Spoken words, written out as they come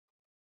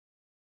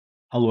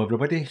Hello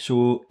everybody,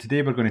 so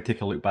today we're going to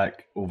take a look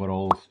back over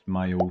all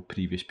my old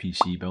previous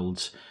PC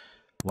builds,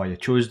 why I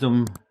chose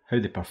them, how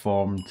they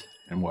performed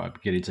and what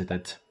upgrades I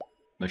did.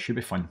 This should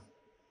be fun.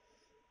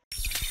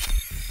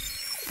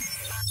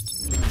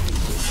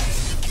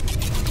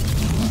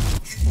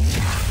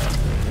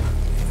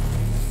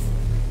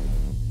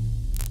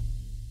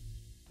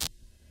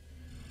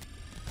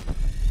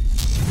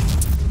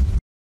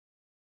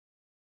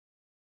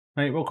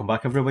 Right, welcome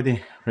back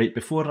everybody. Right,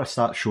 before I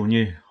start showing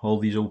you all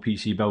these old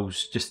PC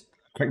builds, just a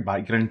quick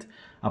background.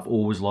 I've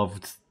always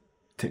loved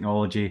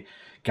technology,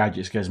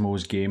 gadgets,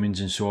 gizmos,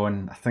 gamings and so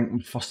on. I think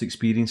my first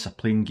experience of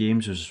playing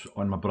games was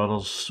on my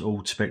brother's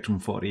old Spectrum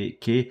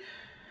 48K.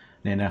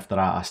 Then after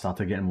that I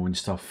started getting my own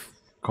stuff,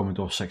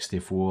 Commodore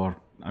 64,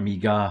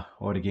 Amiga,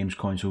 all the games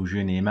consoles,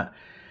 you name it.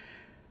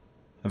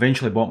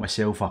 Eventually bought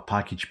myself a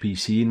package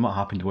PC, and what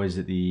happened was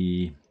that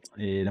the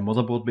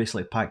motherboard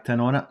basically packed in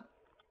on it.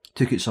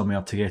 Took it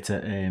somewhere to get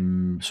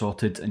it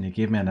sorted, and they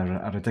gave me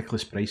a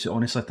ridiculous price.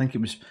 Honestly, I think it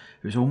was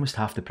almost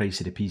half the price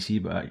of the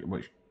PC, but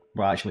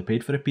what I actually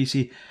paid for a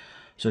PC.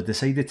 So I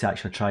decided to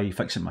actually try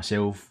fix it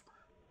myself.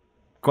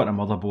 Got a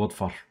motherboard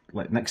for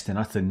like next to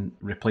nothing,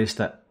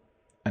 replaced it,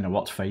 and it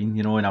worked fine,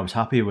 you know. And I was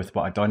happy with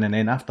what I'd done. And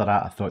then after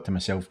that, I thought to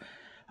myself,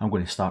 I'm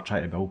going to start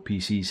trying to build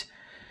PCs.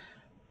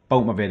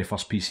 Built my very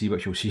first PC,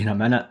 which you'll see in a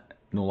minute.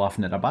 No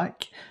laughing at the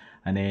back.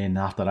 And then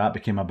after that, it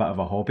became a bit of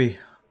a hobby.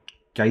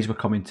 Guys were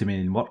coming to me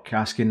in work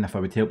asking if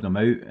I would help them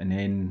out, and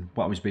then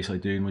what I was basically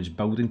doing was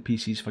building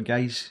PCs for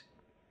guys.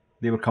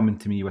 They were coming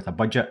to me with a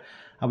budget.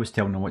 I was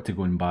telling them what to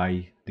go and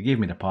buy. They gave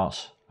me the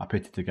parts. I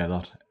put it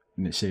together,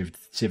 and it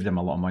saved them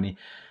a lot of money.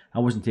 I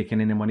wasn't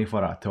taking any money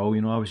for it at all,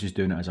 you know. I was just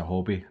doing it as a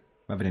hobby.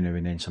 Every now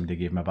and then somebody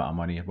gave me a bit of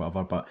money or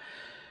whatever, but I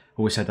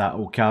always had that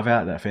old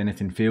caveat that if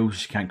anything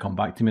fails, you can't come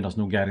back to me. There's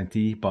no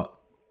guarantee, but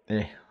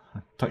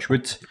touch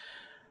wood,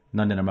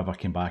 none of them ever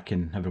came back,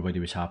 and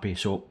everybody was happy.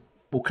 So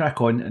we'll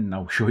crack on and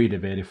I'll show you the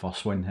very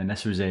first one. And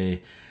this was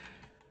a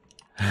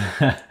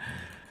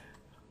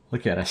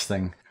look at this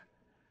thing.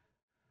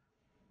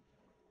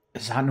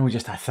 Is that no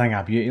just a thing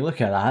of beauty?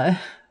 Look at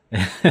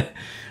that.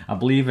 I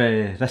believe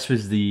this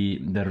was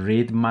the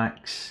Raid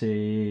Max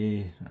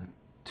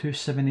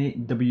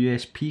 278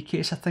 WSP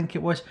case, I think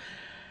it was.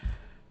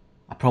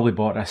 I probably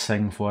bought this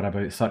thing for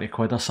about 30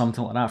 quid or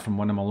something like that from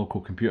one of my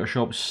local computer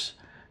shops.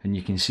 And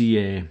you can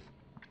see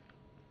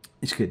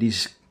it's got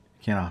these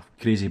kind of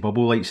crazy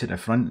bubble lights at the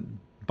front.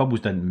 Bubbles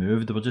didn't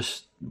move, they were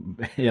just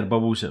air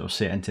bubbles that were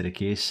set into the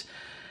case,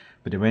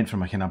 but they went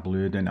from a kind of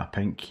blue down to a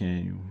pink.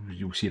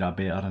 You'll see that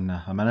better in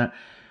a minute.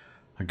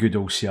 A good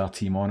old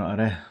CRT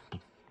monitor.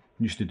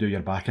 Used to do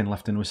your back in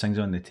lifting those things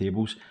on the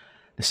tables.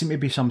 There seemed to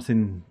be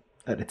something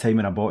at the time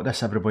when I bought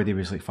this, everybody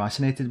was like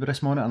fascinated with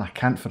this monitor, and I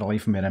can't for the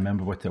life of me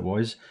remember what it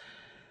was.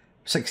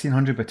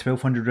 1600 by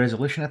 1200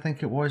 resolution I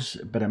think it was,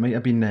 but it might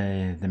have been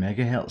the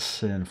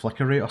megahertz and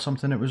flicker rate or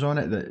something that was on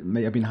it that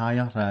might have been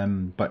higher,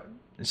 but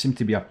it seemed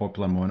to be a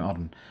popular monitor,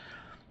 and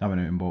I went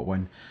out and bought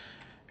one,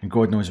 and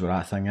God knows what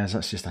that thing is.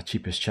 That's just a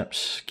cheapest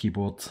chips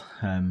keyboard,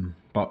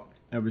 but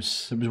it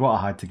was what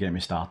I had to get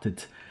me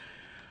started.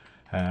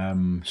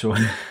 So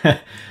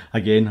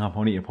again, I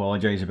want to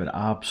apologise about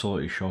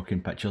absolutely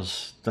shocking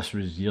pictures. This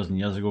was years and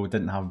years ago.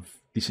 Didn't have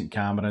decent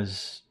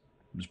cameras.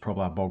 It was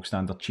probably a bog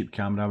standard cheap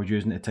camera I was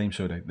using at the time,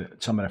 so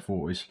some of the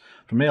photos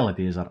from the early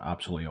days are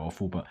absolutely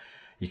awful, but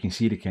you can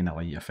see the kind of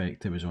light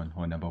effect it was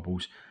on the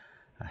bubbles.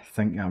 I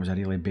think that was a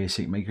really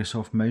basic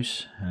Microsoft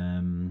mouse.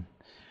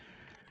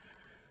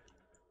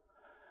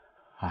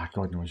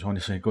 God knows,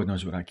 honestly, God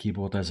knows what that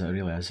keyboard is. It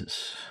really is.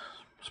 It's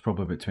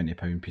probably about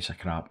 £20 piece of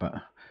crap, but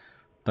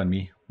done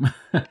me.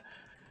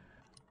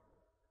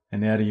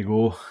 And there you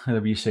go, the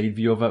wee side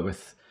view of it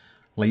with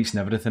lights and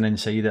everything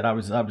inside it. That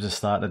was the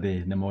start of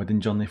the modding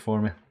journey for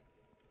me.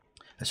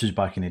 This was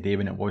back in the day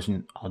when it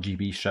wasn't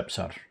RGB strips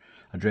or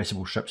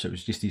addressable strips. It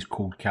was just these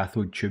cold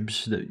cathode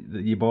tubes that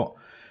you bought,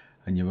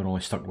 and you were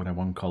only stuck with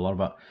one colour.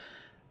 But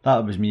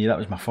that was me. That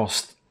was my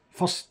first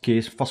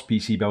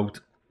PC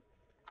build.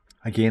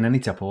 Again, I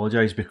need to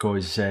apologise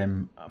because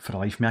for the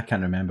life of me I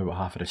can't remember what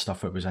half of the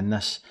stuff that was in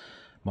this.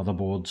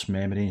 Motherboards,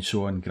 memory and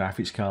so on,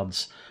 graphics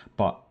cards.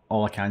 But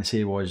all I can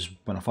say was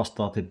when I first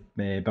started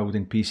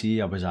building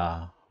PC, I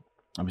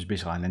was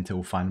basically an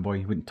Intel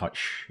fanboy. Wouldn't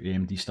touch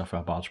AMD stuff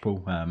with a barge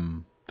pole.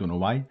 Don't know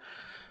why,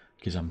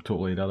 because I'm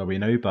totally the other way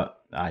now.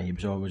 But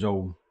it was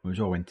all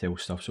Intel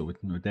stuff, so it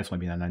would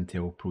definitely been an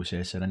Intel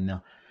processor in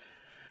there.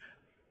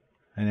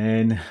 And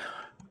then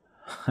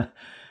that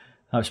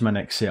was my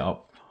next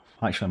setup.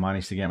 I actually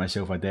managed to get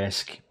myself a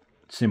desk,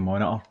 same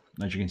monitor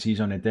as you can see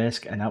is on the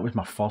desk, and that was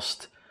my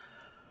first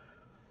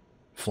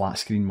flat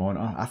screen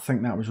monitor. I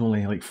think that was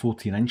only like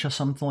 14 inch or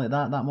something like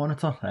that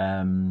monitor.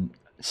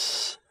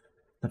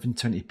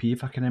 720p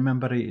if I can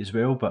remember right as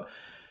well, but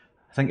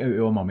I think out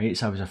of all my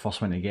mates I was the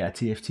first one to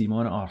get a TFT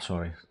monitor.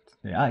 Sorry,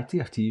 yeah,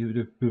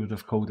 TFT we would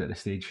have called it at the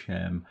stage,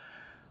 and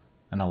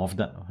I loved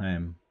it.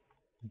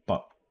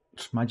 But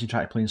imagine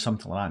trying to play in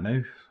something like that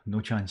now.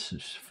 No chance.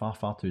 It's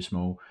far too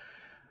small.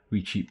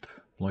 Wee cheap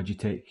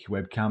Logitech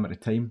webcam at the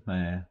time.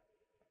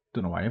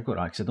 Don't know why I've got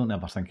that, because I don't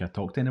ever think I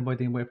talked to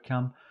anybody in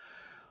webcam.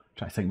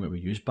 Try to think what we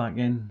used back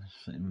then.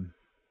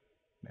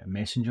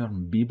 Messenger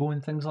and Bebo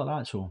and things like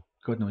that, so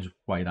God knows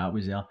why that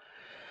was there.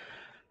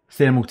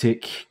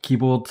 Thermaltake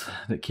keyboard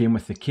that came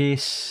with the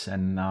case,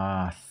 and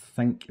I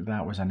think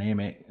that was an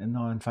MX.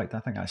 No, in fact, I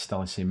think that's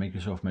still the same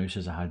Microsoft mouse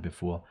as I had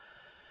before.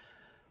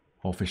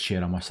 Office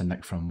chair I must have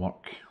nicked from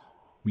work.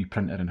 Wee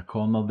printer in the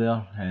corner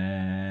there,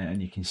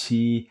 and you can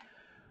see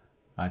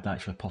I'd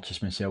actually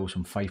purchased myself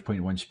some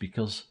 5.1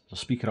 speakers. There's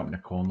a speaker up in the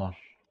corner,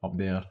 up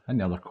there, in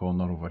the other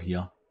corner over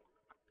here.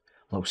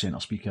 Little centre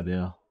speaker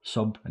there,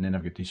 sub, and then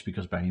I've got 2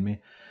 speakers behind me.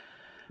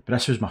 But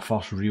this was my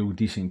first real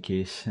decent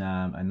case,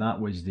 and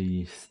that was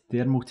the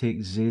Thermaltake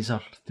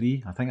Acer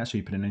 3. I think that's how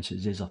you pronounce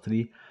it, Acer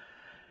 3.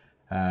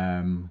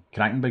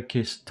 Cracking big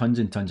case, tons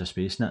and tons of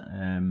space in it.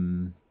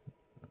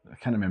 I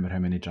can't remember how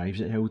many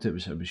drives it held. It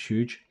was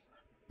huge.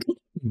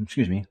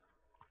 Excuse me.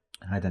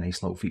 It had a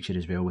nice little feature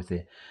as well with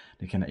the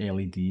kind of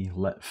LED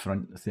lit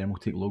front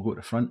Thermaltake logo at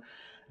the front,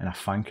 and a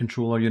fan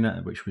controller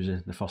unit, which was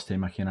the first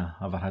time I kind of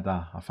ever had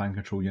a fan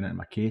control unit in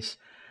my case.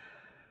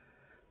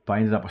 But I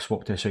ended up, I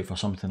swapped this out for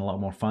something a little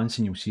more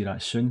fancy, and you'll see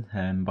that soon.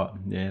 But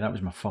yeah, that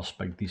was my first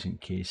big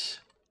decent case.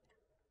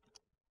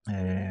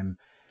 There's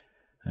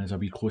a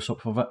wee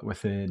close-up of it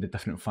with the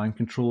different fan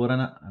controller in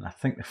it, and I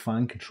think the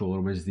fan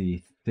controller was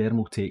the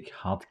Thermaltake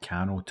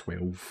Hardcano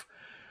 12.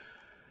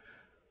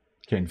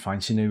 Getting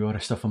fancy now with all the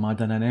stuff I'm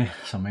adding in,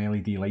 some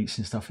LED lights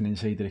and stuff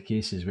inside of the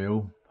case as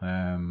well.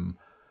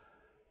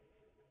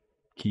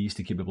 Keys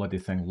to keep the bloody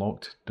thing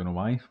locked, don't know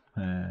why.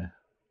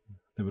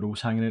 They were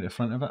always hanging out the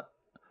front of it.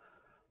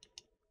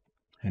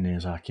 And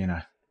there's a kind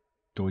of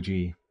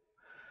dodgy,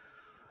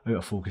 out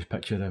of focus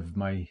picture of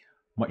my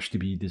much to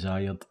be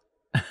desired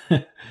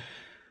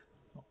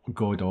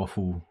god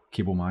awful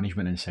cable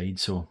management inside.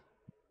 So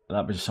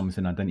that was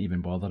something I didn't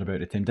even bother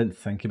about at the time. Didn't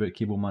think about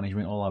cable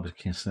management. All I was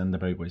concerned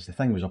about was the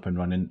thing was up and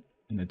running,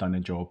 and had done the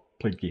job,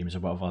 played games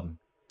or whatever. And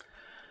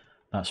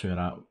that's where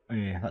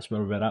we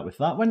were at with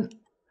that one.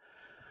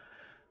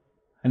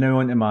 And now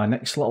on to my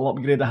next little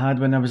upgrade I had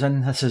when I was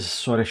in. This is,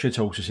 sorry, I should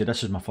also say,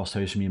 this is my first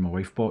house me and my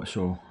wife bought,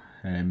 so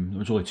it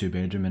was only 2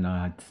 bedroom, and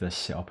I had this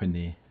set up in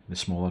the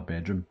smaller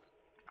bedroom.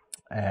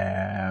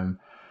 Right,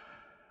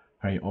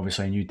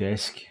 obviously a new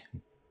desk,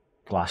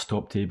 glass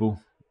top table.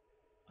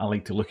 I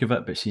like the look of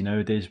it, but see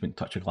nowadays, wouldn't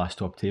touch a glass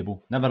top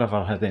table. Never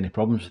ever had any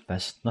problems with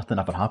this, nothing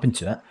ever happened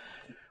to it,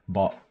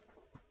 but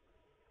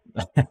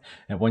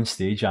at one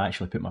stage I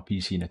actually put my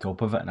PC on the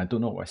top of it, and I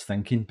don't know what I was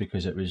thinking,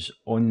 because it was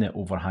on the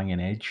overhanging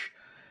edge,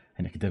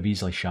 and it could have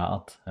easily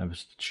shattered. It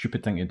was a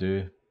stupid thing to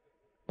do,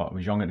 but I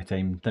was young at the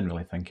time, didn't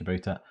really think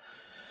about it.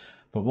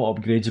 But what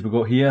upgrades have we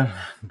got here?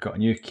 We've got a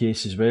new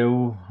case as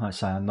well.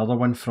 That's another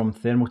one from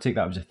Thermaltake.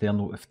 That was a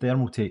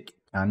Thermaltake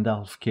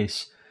Gandalf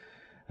case.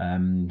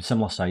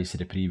 Similar size to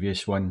the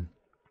previous one,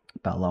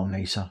 but a little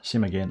nicer.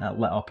 Same again, it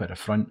lit up at the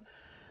front.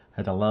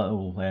 Had a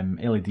little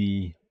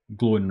LED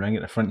glowing ring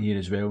at the front here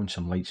as well, and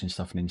some lights and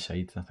stuff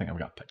inside. I think I've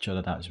got a picture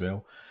of that as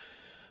well.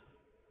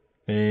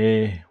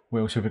 What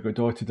else have we got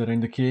dotted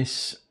around the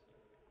case?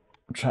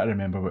 I'm trying to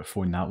remember what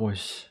phone that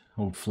was.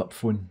 Old flip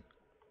phone.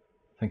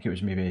 I think it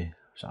was maybe,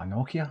 was it a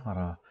Nokia or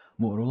a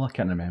Motorola? I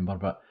can't remember,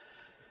 but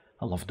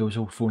I loved those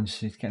old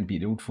phones. You can't beat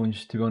the old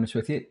phones, to be honest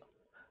with you.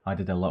 I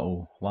did a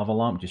little lava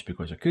lamp just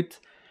because I could.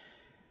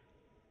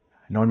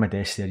 And on my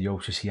desk there you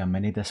also see a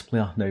mini disc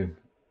player. Now,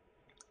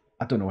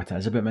 I don't know what it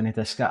is about mini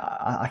discs.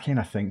 I kind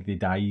of think they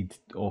died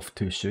off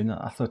too soon.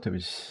 I thought they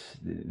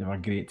were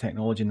great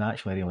technology, and I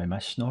actually really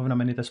miss not having a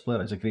mini disc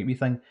player. It's a great wee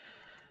thing.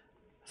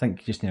 I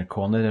think just in a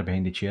corner there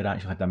behind the chair I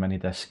actually had a mini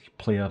disc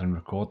player and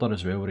recorder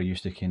as well, where I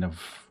used to kind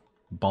of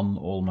burn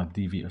all my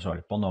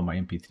burn all my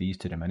MP3s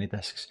to the mini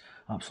discs.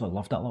 I absolutely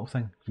loved that little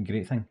thing. It's a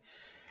great thing.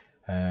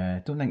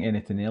 Don't think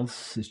anything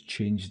else has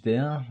changed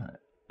there.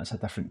 It's a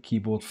different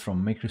keyboard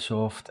from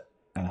Microsoft,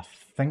 and I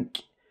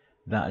think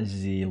that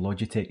is the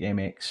Logitech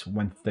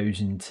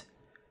MX1000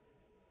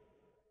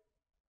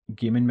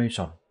 gaming mouse,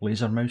 or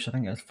laser mouse. I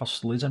think it's the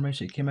first laser mouse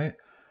that came out.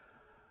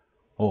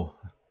 Oh,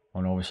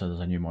 and obviously there's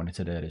a new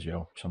monitor there as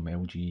well. Some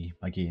LG,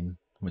 again,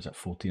 was it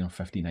 14 or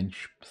 15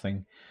 inch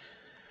thing.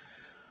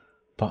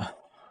 But,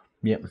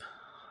 yep.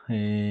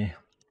 And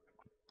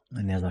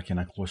there's a kind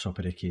of close up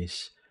of the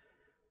case.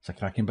 It's a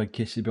cracking big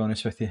case, to be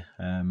honest with you.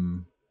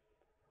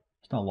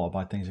 There's not a lot of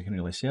bad things I can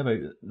really say about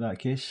that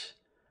case.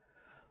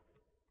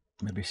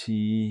 Maybe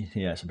see,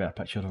 yeah, it's a better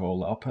picture of it all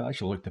lit up. It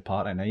actually looked the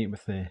part at night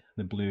with the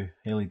blue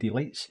LED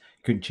lights.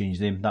 Couldn't change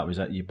them, that was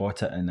it. You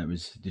bought it and it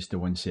was just the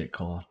one set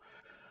colour.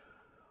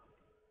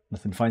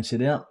 Nothing fancy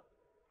there.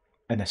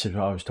 And this is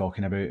what I was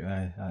talking about.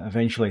 I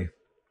eventually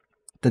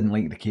didn't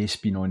like the case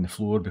being on the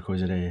floor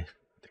because of the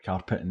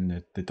carpet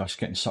and the dust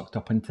getting sucked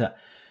up into it.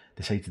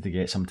 Decided to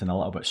get something a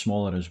little bit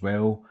smaller as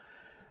well.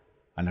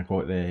 And I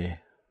got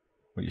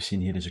what you've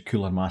seen here is a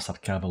Cooler Master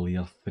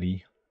Cavalier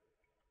 3.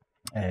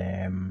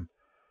 I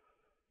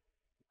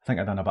think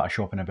I'd done a bit of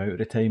shopping about at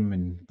the time,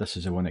 and this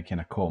is the one that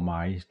kind of caught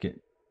my eye.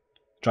 Get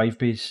drive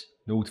bays,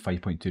 the old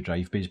 5.2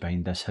 drive bays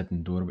behind this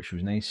hidden door, which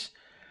was nice.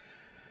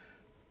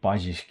 But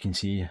as you can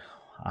see,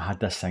 I had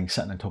this thing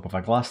sitting on top of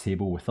a glass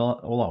table with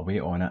all that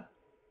weight on it,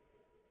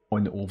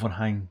 on the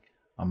overhang.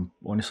 I'm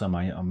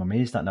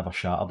amazed that never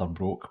shattered or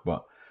broke,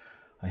 but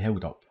I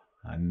held up.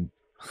 And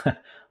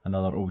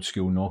another old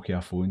school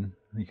Nokia phone.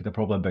 You could have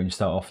probably bounced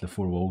that off the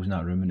four walls in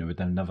that room and it would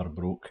have never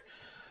broke.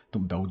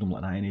 Don't build them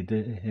like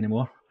that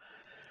anymore.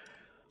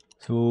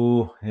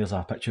 So here's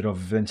a picture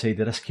of the inside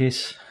of this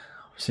case.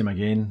 Same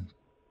again,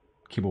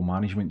 cable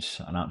management's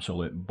an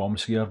absolute bomb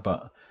scare,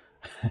 but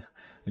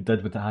it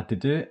did what it had to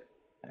do.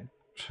 I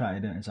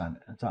tried it. Is that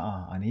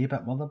an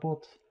 8-bit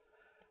motherboard?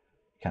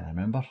 Can't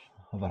remember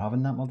ever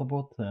having that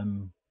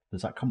motherboard.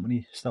 Does that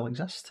company still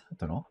exist? I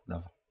don't know.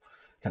 Never.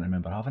 Can't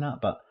remember having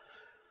that, but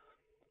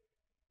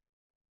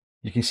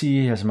you can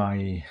see as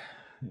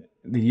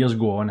the years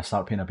go on, I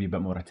start paying a wee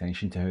bit more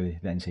attention to how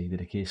the inside of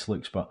the case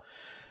looks. But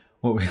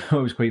what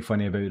was quite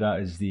funny about that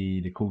is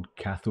the cold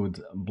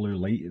cathode blue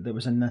light that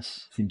was in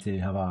this seemed to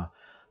have a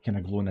kind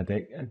of glow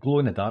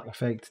in the dark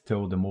effect to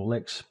all the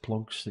Molex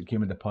plugs that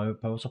came in the power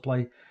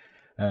supply.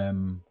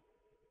 Can't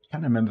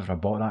remember if I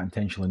bought that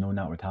intentionally knowing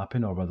that would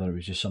happen or whether it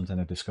was just something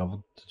I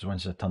discovered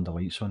once I turned the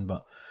lights on.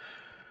 But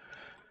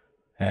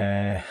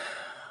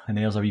and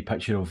there's a wee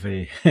picture of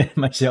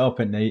my setup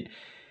at night.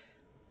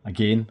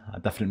 Again, a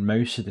different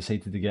mouse. I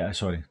decided to get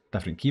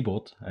different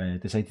keyboard. I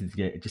decided to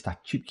get just a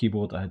cheap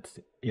keyboard that had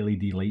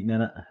LED lighting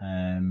in it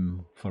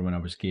for when I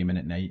was gaming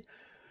at night.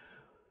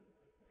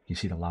 You can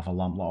see the lava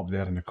lamp lit up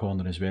there in the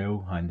corner as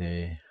well,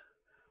 and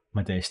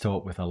my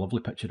desktop with a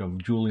lovely picture of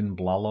Julian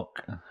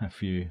Blalock.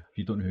 If you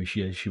don't know who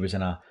she is, she was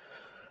in a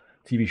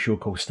TV show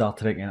called Star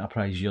Trek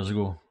Enterprise years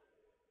ago.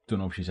 Don't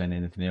know if she's in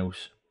anything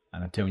else.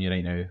 And I'm telling you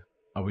right now,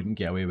 I wouldn't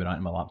get away with that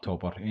on my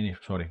laptop or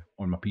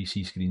on my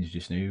PC screens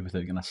just now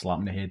without getting a slap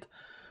in the head.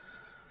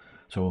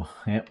 So,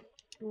 yeah,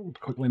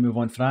 quickly move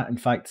on for that. In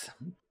fact,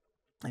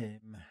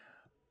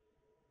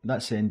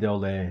 that's the end of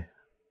all the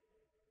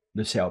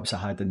setups I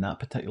had in that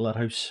particular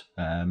house.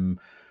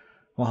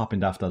 What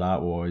happened after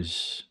that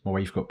was my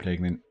wife got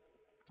pregnant.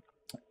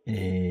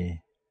 In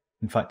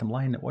fact, I'm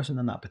lying, it wasn't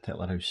in that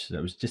particular house, it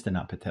was just in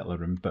that particular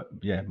room. But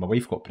yeah, my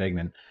wife got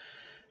pregnant.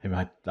 And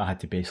I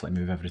had to basically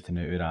move everything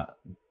out of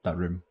that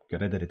room,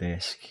 get rid of the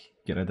desk,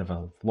 get rid of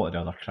a lot of the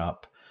other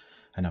crap,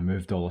 and I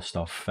moved all the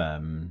stuff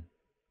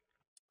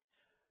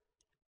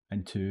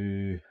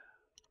into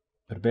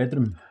her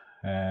bedroom.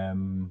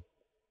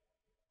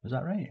 Was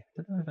that right?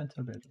 Did I move into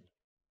her bedroom?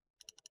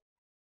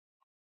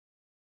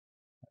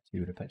 Let's see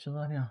what the pictures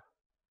are here.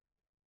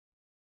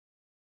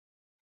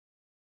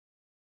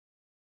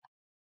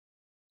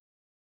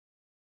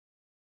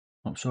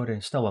 I'm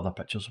sorry, still other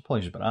pictures,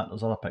 apologies about that,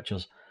 there's other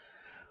pictures.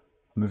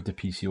 I moved the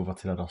PC over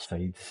to the other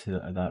side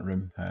of that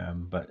room,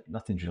 but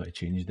nothing's really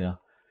changed there.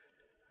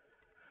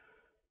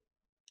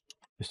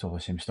 Just all the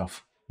same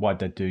stuff. What I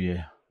did do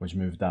was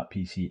move that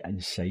PC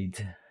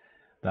inside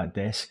that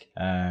desk.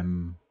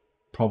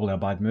 Probably a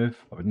bad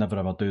move. I would never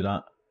ever do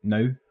that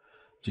now.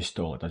 Just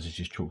all it does is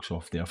just chokes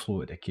off the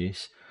airflow at the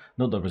case.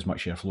 Not that there was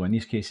much airflow in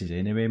these cases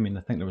anyway. I mean,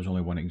 I think there was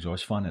only one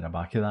exhaust fan at the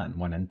back of that and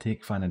one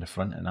intake fan in the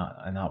front, and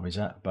that was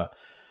it. But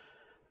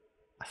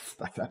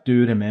I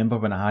do remember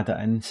when I had it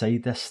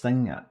inside this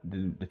thing,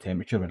 the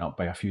temperature went up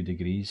by a few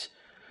degrees.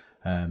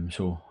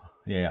 So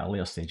yeah, at a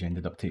later stage I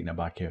ended up taking it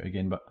back out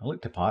again, but I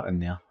looked the part in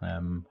there.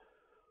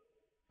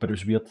 But it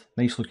was weird.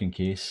 Nice looking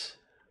case.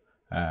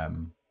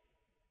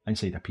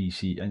 Inside a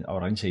PC,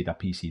 or inside a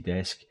PC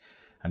desk,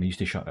 and I used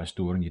to shut this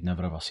door and you'd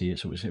never ever see it,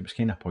 so it was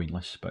kind of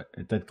pointless, but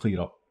it did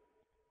clear up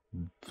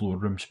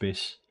floor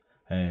space,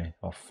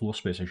 or floor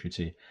space I should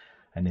say,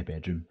 in the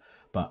bedroom.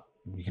 But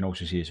you can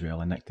also see as well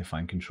I nicked the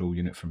fan control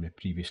unit from the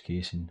previous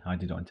case and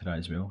added onto that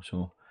as well.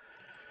 So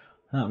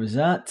that was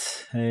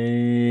that.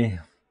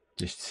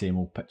 Just same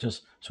old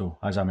pictures. So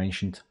as I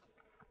mentioned,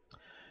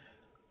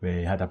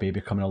 we had a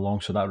baby coming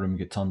along, so that room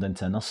got turned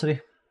into a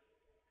nursery,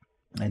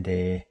 and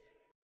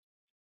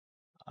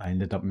I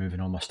ended up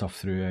moving all my stuff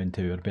through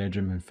into our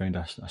bedroom and found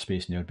a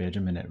space in our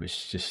bedroom, and it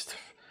was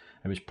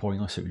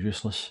pointless, it was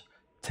useless.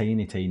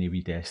 Tiny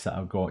wee desk that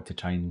I've got to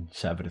try and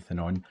set everything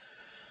on.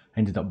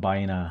 Ended up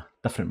buying a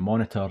different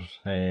monitor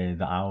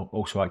that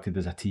also acted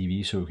as a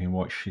TV, so we can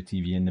watch the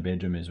TV in the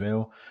bedroom as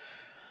well.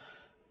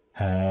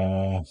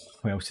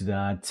 What else did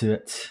I add to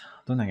it?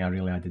 I don't think I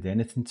really added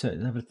anything to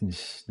it.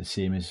 Everything's the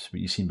same as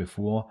what you've seen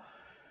before.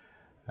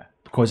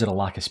 Because of the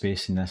lack of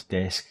space in this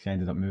desk, I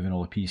ended up moving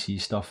all the PC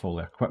stuff, all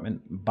the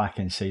equipment, back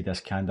inside this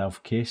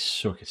Candalf case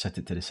so I could sit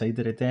it to the side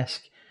of the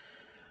desk.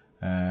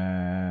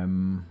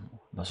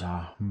 There's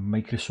a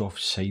Microsoft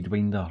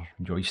Sidewinder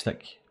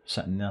joystick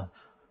sitting there.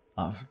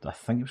 I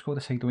think it was called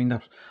a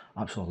Sidewinder.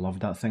 Absolutely loved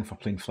that thing for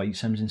playing flight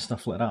sims and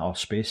stuff like that, or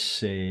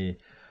space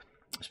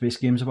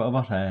games or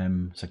whatever.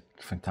 It's a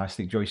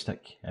fantastic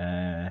joystick.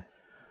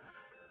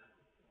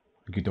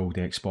 Good old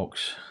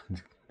Xbox,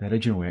 the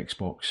original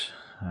Xbox.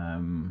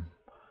 And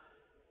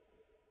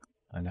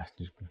a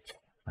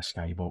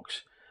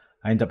Skybox.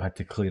 I ended up had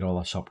to clear all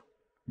this up.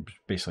 It was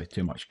basically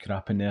too much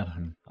crap in there,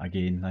 and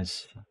again,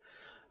 as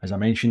I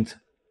mentioned,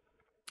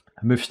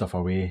 I moved stuff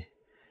away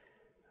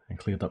and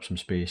cleared up some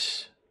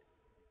space.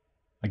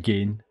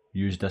 Again,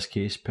 use this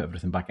case, put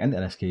everything back into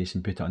this case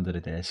and put it under the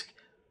desk,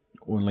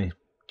 only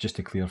just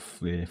to clear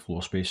the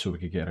floor space so we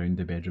could get around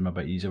the bedroom a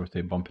bit easier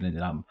without bumping into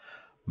that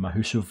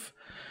massive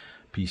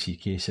PC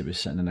case that was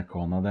sitting in the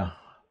corner there.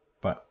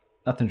 But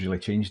nothing's really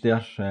changed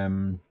there.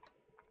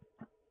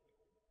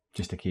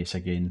 Just a case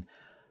again.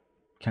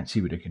 Can't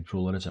see where the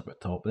controller is up at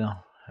the top there.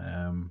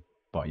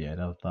 But yeah,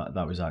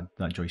 that was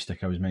that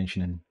joystick I was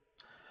mentioning.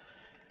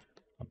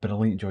 A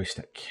brilliant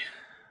joystick.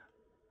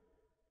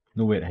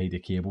 Nowhere to hide the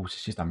cables,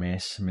 it's just a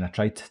mess. I mean, I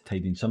tried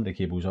tidying some of the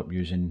cables up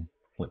using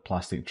like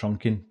plastic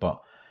trunking,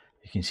 but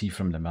you can see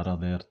from the mirror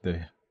there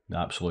the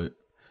absolute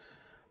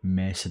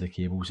mess of the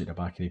cables at the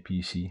back of the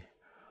PC.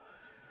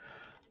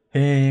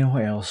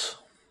 What else?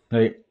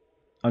 Right,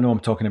 I know I'm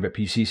talking about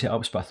PC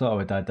setups, but I thought I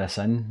would add this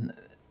in.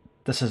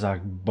 This is a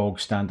bog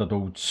standard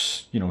old,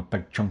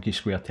 big chunky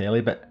square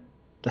telly, but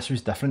this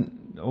was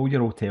different. All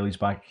your old tellies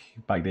back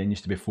then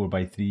used to be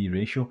 4:3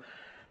 ratio.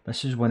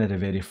 This is one of the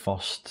very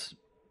first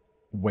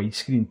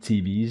widescreen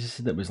TVs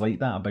that was like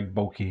that, a big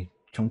bulky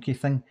chunky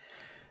thing.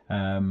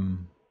 I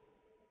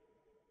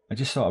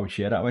just thought I would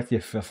share it with you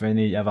if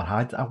any of you ever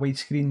had a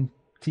widescreen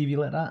TV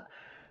like that.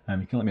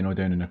 You can let me know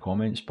down in the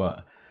comments,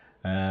 but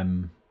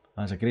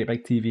that's a great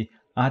big TV.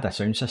 I had a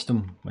sound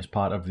system as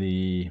part of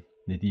the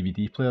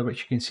DVD player,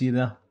 which you can see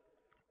there,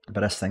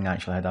 but this thing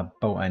actually had a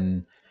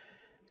built-in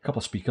couple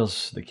of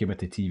speakers that came with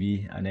the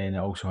TV, and then it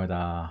also had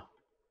a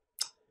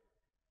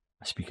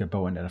speaker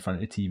built into the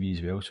front of the TV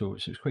as well, so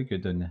it's quite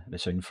good on the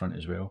sound front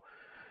as well.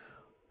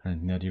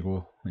 And there you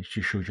go, it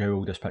just shows you how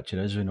old this picture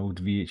is, an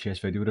old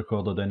VHS video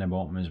recorder down the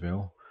bottom as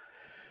well.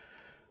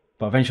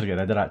 But eventually got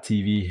rid of that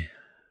TV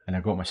and I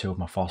got myself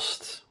my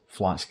first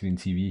flat screen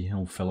TV, an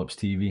old Philips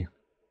TV.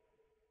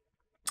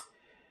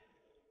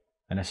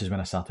 And this is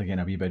when I started getting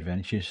a wee bit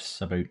adventurous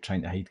about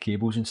trying to hide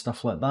cables and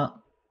stuff like that.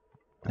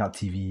 That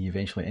TV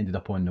eventually ended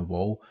up on the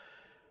wall.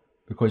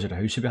 Because of the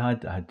house that we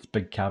had, it had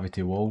big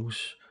cavity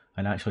walls,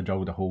 and I actually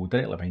drilled a hole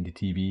directly behind the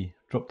TV,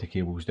 dropped the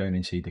cables down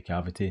inside the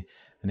cavity,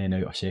 and then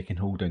out a second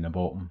hole down the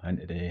bottom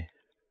into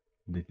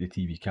the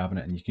TV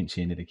cabinet, and you couldn't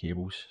see any of the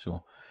cables.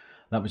 So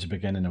that was the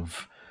beginning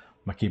of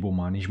my cable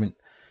management.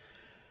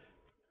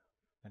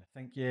 And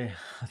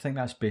I think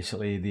that's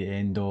basically the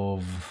end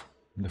of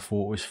the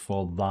photos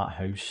for that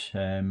house.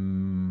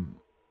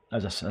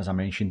 As I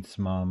mentioned,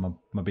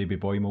 my baby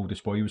boy, my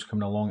oldest boy, was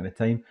coming along at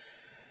the time.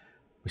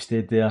 We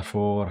stayed there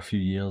for a few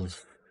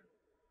years,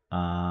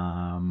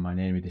 and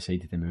then we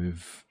decided to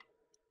move,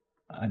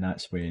 and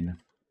that's when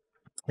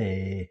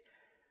our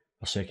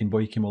second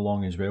boy came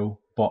along as well.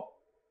 But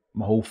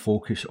my whole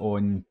focus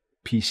on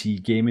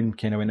PC gaming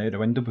kind of went out the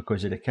window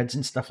because of the kids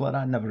and stuff like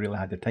that. I never really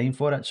had the time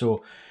for it,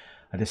 so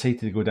I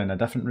decided to go down a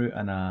different route,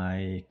 and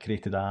I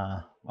created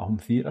a home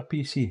theatre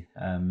PC.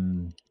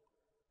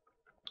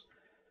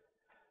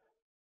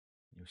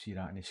 You'll see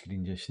that on the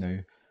screen just now.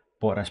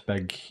 Bought this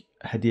big,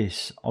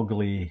 hideous,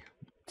 ugly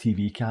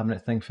TV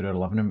cabinet thing for our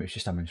living room. It was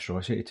just a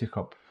monstrosity. It took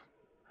up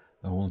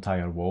the whole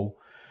entire wall.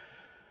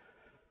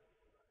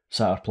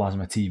 Sat our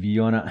plasma TV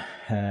on it.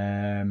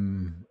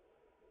 And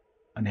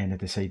then I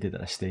decided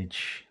at a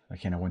stage I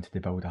kind of wanted to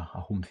build a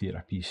home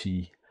theatre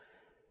PC.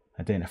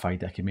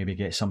 Identified I could maybe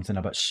get something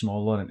a bit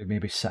smaller and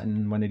maybe sit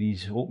in one of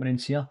these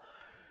openings here.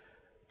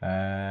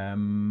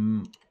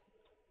 And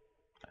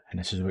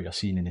this is what you're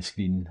seeing in the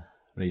screen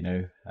right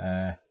now.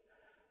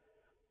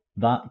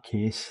 That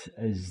case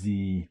is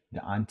the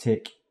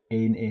Antec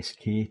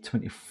NSK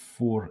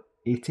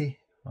 2480,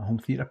 a home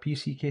theatre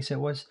PC case it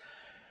was.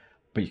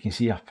 But you can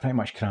see I pretty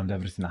much crammed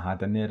everything I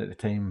had in there at the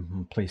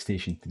time.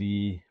 PlayStation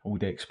 3,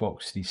 old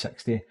Xbox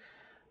 360.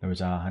 There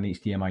was an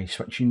HDMI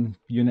switching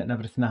unit and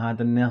everything I had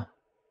in there.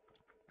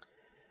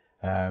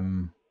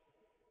 And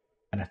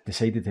I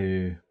decided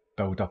to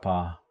build up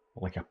a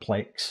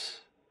Plex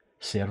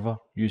server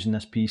using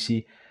this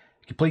PC.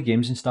 You could play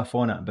games and stuff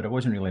on it, but it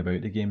wasn't really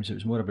about the games, it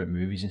was more about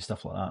movies and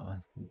stuff like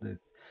that.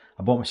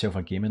 I bought myself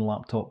a gaming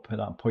laptop at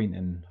that point,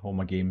 and all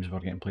my games were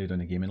getting played on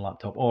the gaming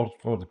laptop, or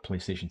the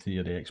PlayStation 3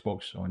 or the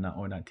Xbox on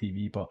that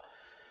TV, but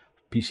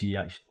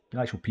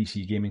actual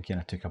PC gaming kind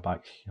of took a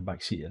back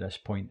seat at this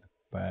point.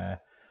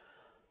 But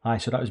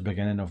so that was the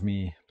beginning of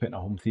me putting a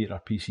home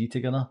theatre PC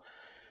together.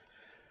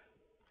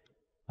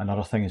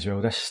 Another thing as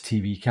well, this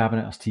TV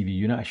cabinet, this TV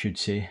unit I should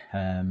say,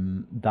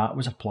 that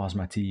was a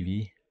plasma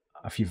TV.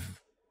 If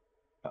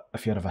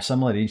you're of a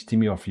similar age to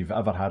me, or if you've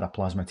ever had a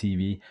plasma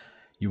TV,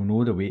 you'll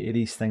know the weight of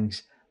these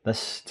things.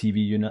 This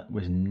TV unit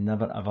was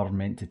never ever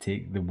meant to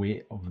take the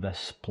weight of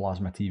this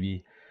plasma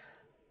TV.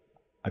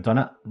 I done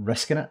it,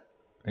 risking it,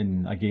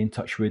 and again,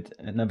 touch wood,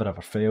 it never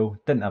ever fell.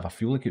 Didn't ever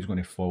feel like it was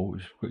going to fall.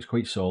 It was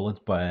quite solid,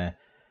 but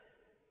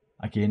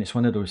again, it's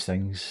one of those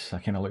things I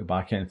kind of look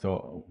back at and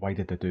thought, why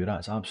did I do that?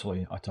 It's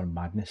absolutely utter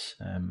madness.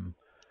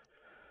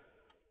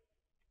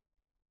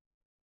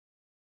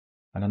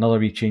 And another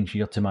wee change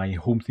here to my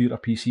home theatre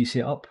PC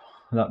setup.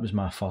 That was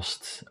my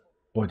first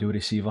audio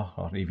receiver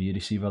or AV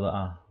receiver that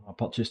I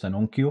purchased, an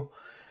iCUE.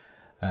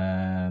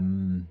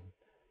 And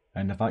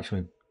I've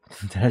actually,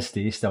 to this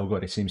day, still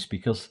got the same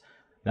speakers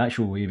The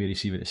actual AV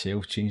receiver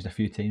itself changed a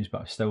few times,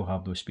 but I still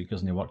have those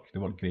speakers and they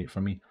work great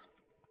for me.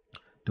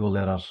 The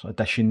only other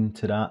addition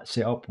to that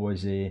setup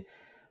was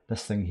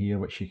this thing here,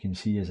 which you can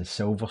see is a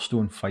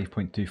Silverstone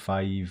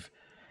 5.25,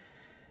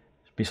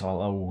 basically a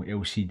little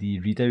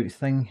LCD readout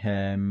thing,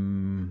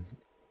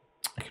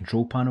 a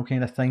control panel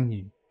kind of thing.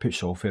 You put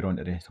software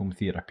onto the home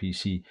theatre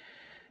PC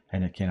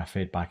and it kind of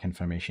fed back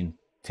information,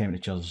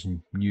 temperatures,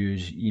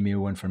 news,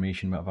 email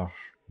information, whatever.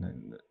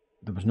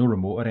 There was no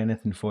remote or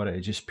anything for it,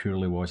 it just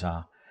purely was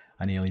an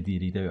LED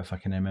readout, if I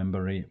can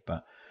remember right.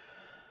 But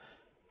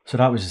so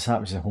that was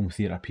the home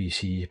theatre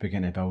PC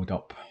beginning to build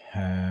up.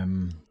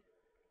 Kind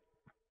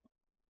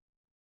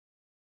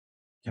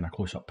of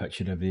close-up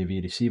picture of the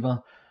AV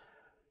receiver,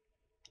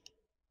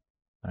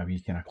 and a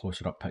wee kind of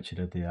closer-up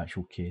picture of the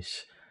actual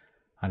case.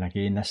 And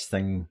again, this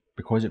thing,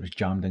 because it was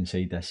jammed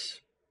inside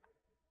this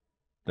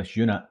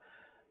unit,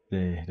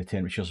 the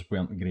temperatures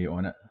weren't great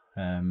on it.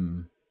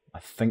 I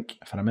think,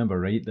 if I remember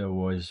right, there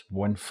was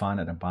one fan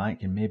at the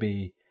back and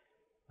maybe,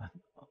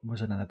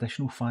 was there an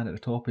additional fan at the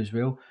top as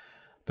well?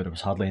 But it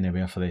was hardly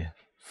anywhere for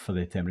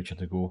the temperature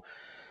to go.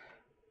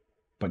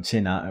 But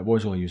saying that, it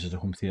was only used as a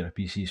home theatre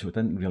PC, so it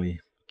didn't really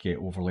get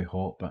overly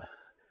hot. But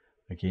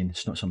again,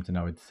 it's not something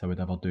I would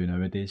ever do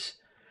nowadays.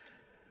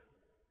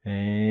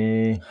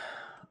 And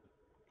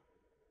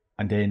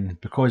then,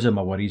 because of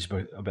my worries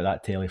about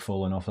that telly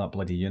falling off that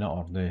bloody unit,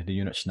 or the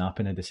unit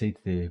snapping, I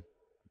decided to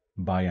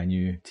buy a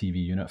new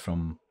TV unit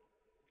from,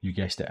 you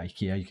guessed it,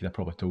 IKEA. You could have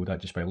probably told that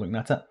just by looking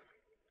at it.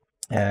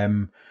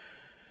 And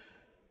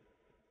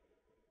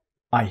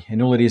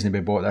the only reason we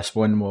bought this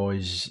one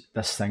was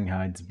this thing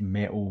had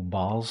metal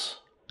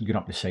bars going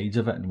up the sides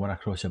of it and one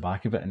across the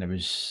back of it, and it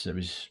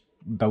was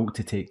built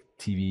to take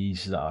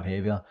TVs that are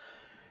heavier.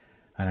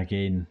 And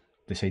again,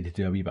 decided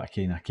to do a wee bit of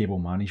kind of cable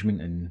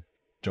management and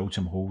drilled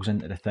some holes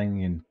into the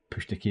thing and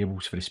pushed the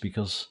cables for the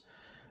speakers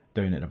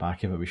down at the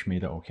back of it, which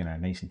made it all kind of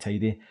nice and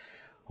tidy.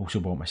 Also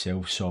bought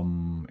myself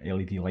some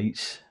LED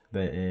lights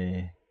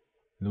that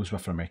those were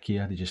from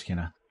IKEA. They just kind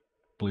of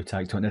blue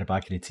tacked onto the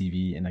back of the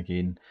TV, and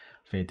again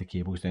fed the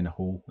cables down the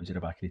hole into the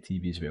back of the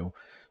TV as well.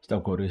 Still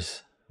got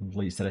those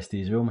lights to this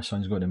day as well. My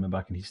son's got them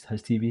back in his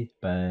TV,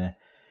 but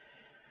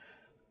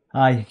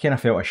I kind of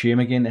felt a shame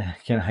again to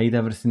kind of hide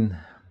everything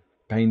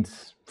behind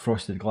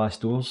frosted glass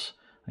doors.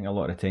 I think a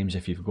lot of times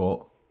if you've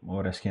got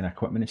all this kind of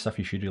equipment and stuff,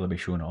 you should really be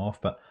showing it off,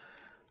 but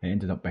I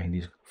ended up behind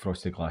these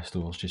frosted glass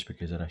doors just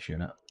because of this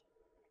unit.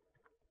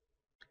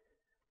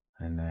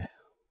 And a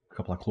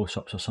couple of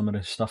close-ups of some of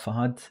the stuff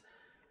I had.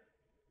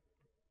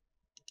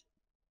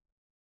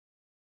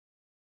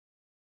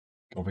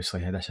 Obviously,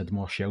 this had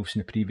more shelves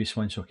than the previous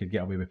one, so I could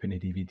get away with putting a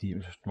DVD. It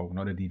was, well,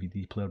 not a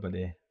DVD player, but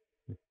the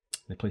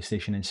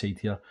PlayStation inside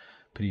here.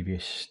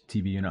 Previous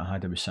TV unit I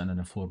had, it was sitting on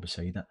the floor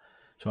beside it,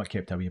 so that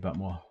kept a wee bit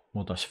more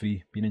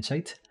dust-free being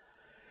inside.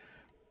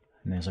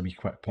 And there's a wee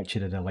quick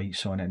picture of the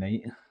lights on at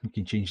night. You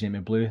can change them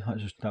to blue.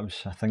 That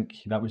was I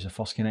think that was the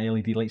first kind of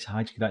LED lights I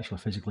had. You could actually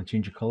physically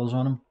change the colours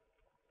on them,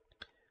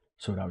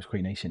 so that was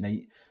quite nice at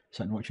night,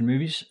 sitting watching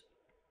movies.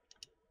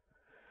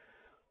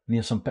 And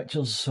here's some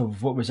pictures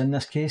of what was in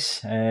this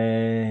case.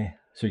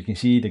 So you can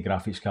see the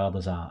graphics card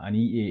is an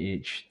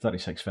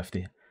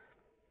E3650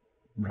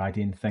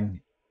 Radeon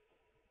thing.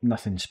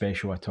 Nothing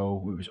special at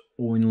all. It was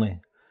only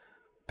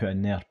put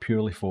in there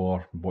purely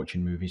for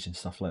watching movies and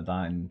stuff like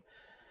that. And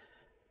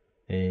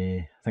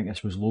I think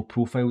this was low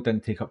profile,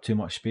 didn't take up too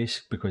much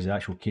space because the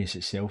actual case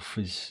itself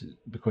is,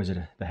 because of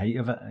the height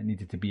of it, it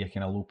needed to be a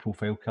kind of low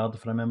profile card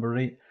if I remember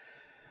right.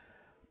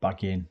 But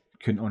again,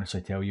 couldn't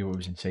honestly tell you what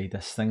was inside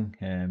this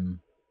thing.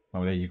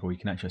 Well, there you go, you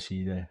can actually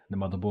see the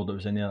motherboard that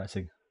was in there. That's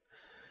a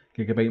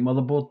Gigabyte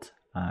motherboard,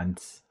 and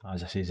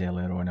as I said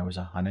earlier on, I was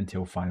an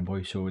Intel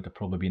fanboy, so it would have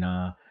probably been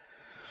a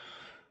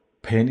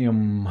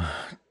Pentium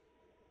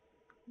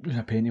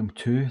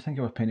 2, I think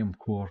it was Pentium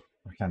Core,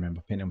 I can't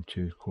remember, Pentium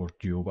 2 Core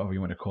Duo, whatever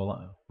you want to call it,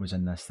 was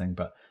in this thing,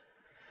 but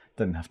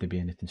didn't have to be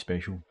anything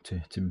special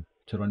to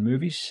run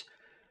movies.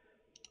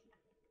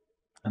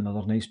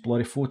 Another nice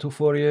blurry photo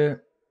for you,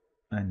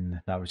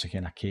 and that was a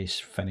kind of case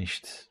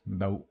finished,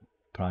 built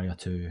prior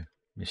to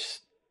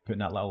just putting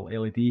that little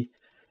LED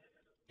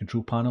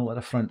control panel at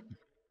the front.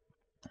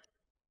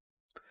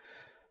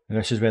 And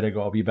this is where it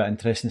got a wee bit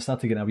interesting,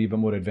 started getting a wee bit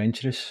more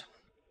adventurous.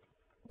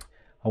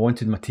 I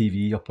wanted my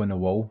TV up on the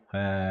wall,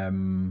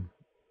 and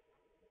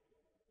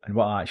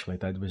what I actually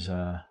did was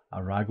I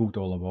raggled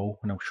all the wall,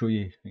 and I'll show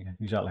you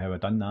exactly how I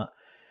done that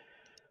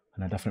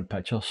in a different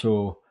picture.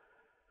 So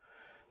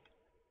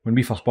when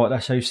we first bought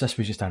this house, this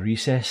was just a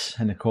recess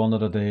in the corner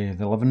of the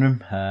living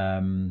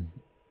room.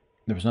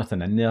 There was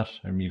nothing in there,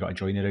 and you got a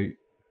joiner out.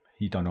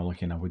 He done all the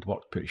kind of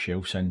woodwork, put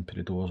shelves in, put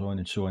the doors on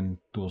and so on,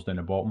 doors down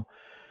the bottom.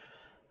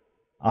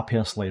 I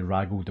personally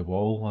raggled the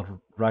wall,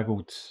 or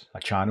raggled a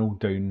channel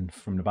down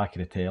from the back of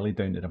the telly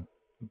down to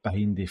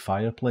behind the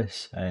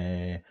fireplace,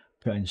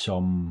 put in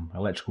some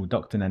electrical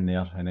ducting in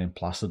there and then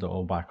plastered it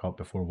all back up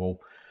before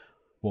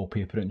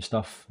wallpaper and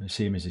stuff. The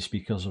same as the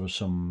speakers, there was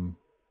some,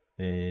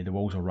 the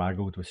walls are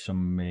raggled with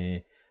some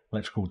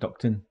electrical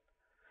ducting,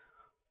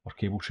 or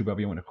cable tube,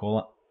 whatever you want to call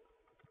it.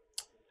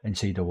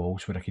 inside the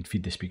walls where I could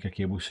feed the speaker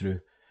cables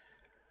through.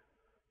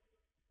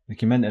 They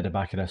came into the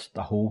back of this,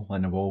 a hole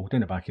in the wall,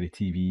 down the back of the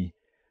TV,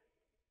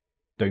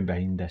 down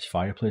behind this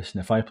fireplace.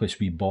 And the fireplace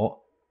we bought,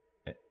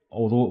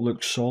 although it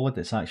looks solid,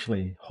 it's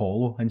actually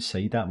hollow.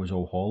 Inside that was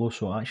all hollow,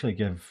 so it actually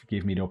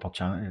gave me the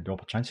opportunity,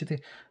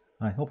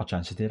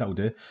 that'll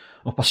do,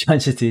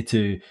 opportunity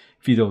to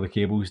feed all the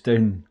cables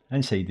down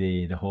inside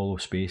the hollow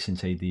space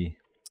inside the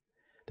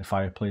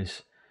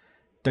fireplace,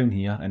 down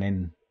here, and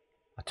then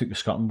I took the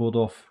skirting board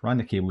off, ran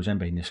the cables in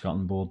behind the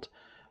skirting board,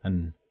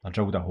 and I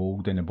drilled a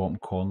hole down the bottom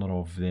corner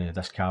of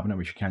this cabinet,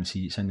 which you can't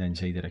see, it's in the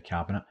inside of the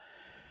cabinet.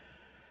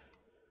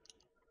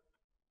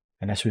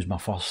 And this was my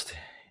first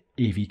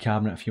AV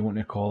cabinet, if you want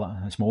to call it.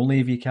 It's my only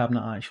AV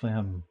cabinet, actually.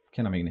 I'm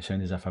kind of making it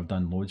sound as if I've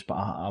done loads, but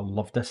I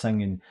love this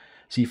thing, and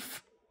see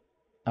if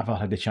I ever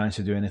had the chance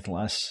to do anything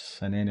like this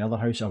in any other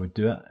house, I would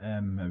do it.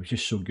 It was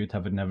just so good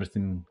having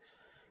everything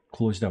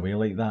closed away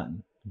like that.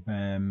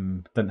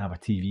 Didn't have a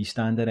TV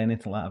stand or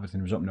anything like that.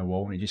 Everything was up on the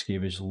wall, and it just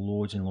gave us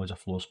loads and loads of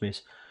floor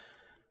space.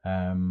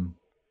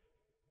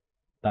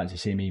 That's the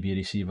same AV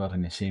receiver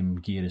and the same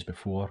gear as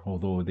before,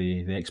 although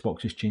the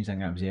Xbox has changed. I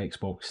think that was the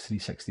Xbox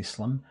 360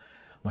 Slim.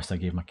 Must have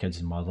gave my kids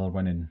and mother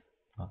one, and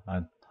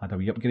I had a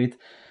wee upgrade.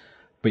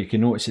 But you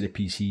can notice that the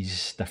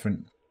PC's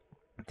different.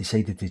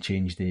 Decided to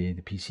change the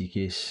PC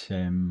case.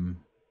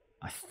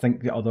 I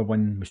think the other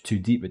one was too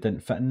deep, it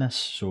didn't fit in this,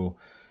 so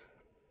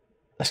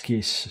this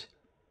case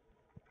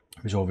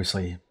was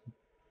obviously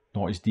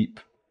not as deep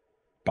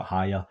but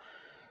higher,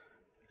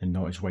 and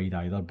not as wide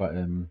either, but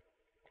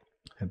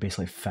it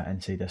basically fit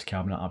inside this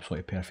cabinet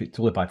absolutely perfect.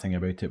 The only bad thing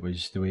about it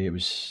was the way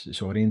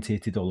it's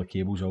orientated. All the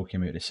cables all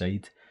came out the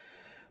side,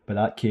 but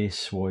that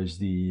case was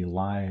the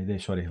Lantec,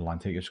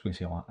 I was going to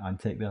say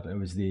Antec there. It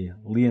was the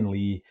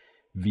Lian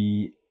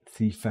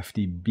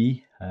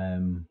V350B,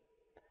 and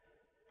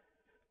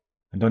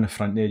on the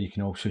front there you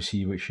can also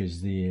see which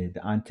is the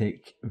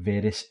Antec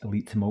Veris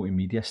Elite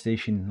Multimedia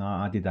Station.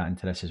 I added that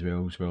into this as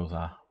well as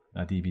a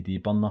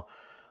DVD burner.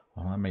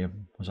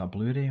 Was that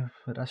Blu-ray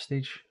at this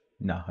stage?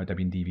 No, it would have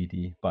been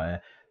DVD,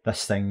 but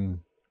this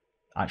thing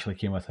actually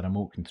came with a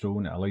remote control,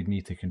 and it allowed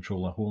me to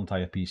control a whole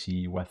entire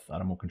PC with a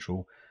remote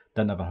control.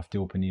 Didn't ever have to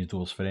open these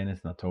doors for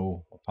anything at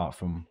all, apart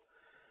from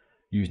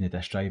using the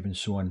disk drive and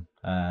so on.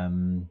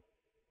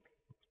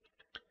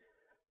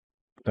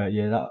 But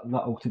yeah, that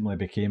ultimately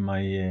became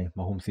my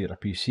home theatre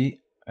PC.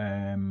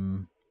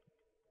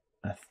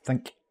 I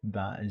think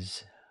that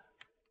is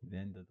the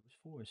end of those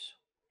photos.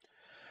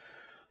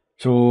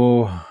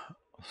 So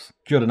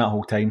during that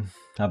whole time,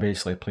 I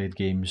basically played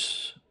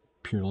games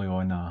purely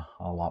on a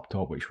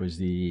laptop, which was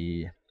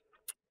the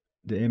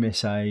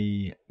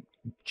MSI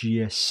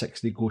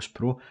GS60 Ghost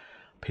Pro.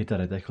 Paid a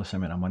ridiculous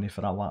amount of money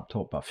for that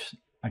laptop, but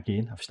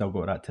I've still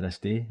got that to this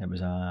day. It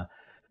was a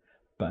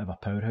bit of a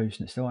powerhouse,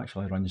 and it still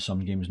actually runs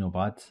some games no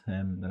bad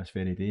this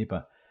very day,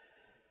 but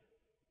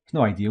it's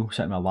not ideal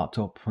sitting on a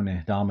laptop on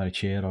the arm of a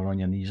chair or on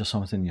your knees or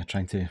something. You're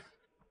trying to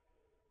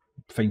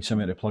find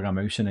somewhere to plug a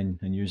mouse in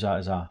and use that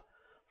as a...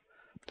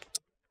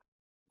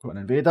 Got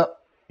an invader,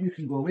 you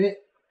can go away,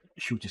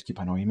 she'll just keep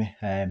annoying me.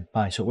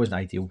 So it wasn't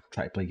ideal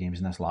trying to play games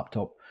in this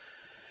laptop.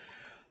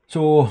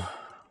 So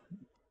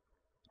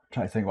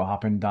try to think what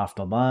happened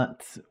after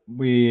that.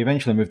 We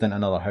eventually moved into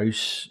another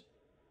house.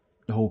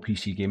 The whole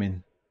PC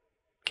gaming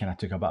kind of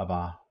took a bit of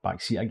a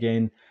back seat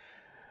again.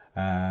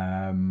 We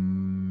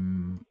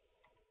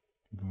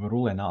were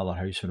only in that other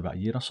house for about a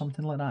year or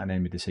something like that, and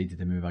then we decided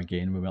to move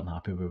again. We weren't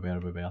happy with where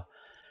we were.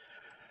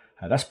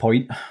 At this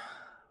point,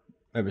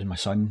 it was my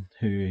son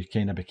who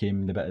kind of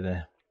became the bit of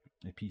the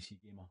PC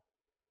gamer.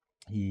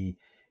 He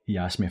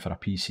asked me for a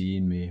PC,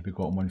 and we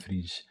got him one for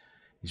his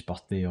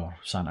birthday, or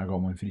Santa got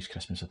him one for his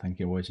Christmas, I think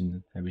it was,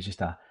 and it was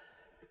just a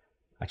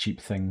cheap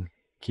thing.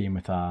 Came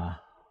with a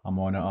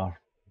monitor,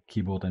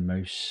 keyboard and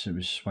mouse. It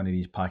was one of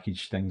these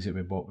packaged things that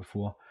we bought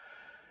before,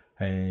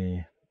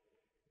 and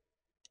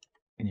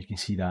you can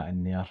see that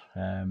in there.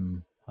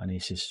 An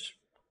Asus,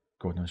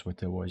 God knows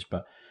what it was,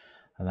 but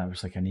that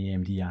was like an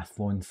AMD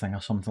Athlon thing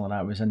or something like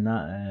that was in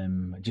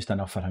that. Just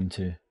enough for him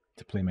to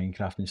play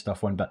Minecraft and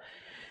stuff on. But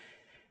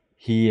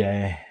he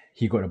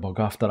got a bug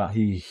after that.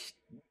 He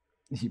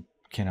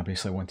kind of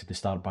basically wanted to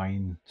start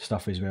buying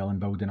stuff as well and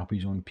building up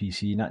his own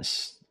PC, and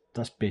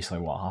that's basically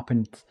what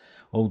happened.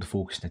 All the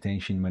focus and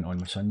attention went on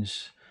my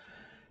son's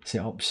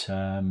setups,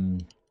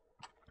 and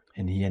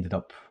he ended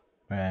up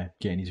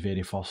getting his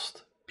very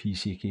first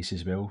PC case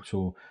as well.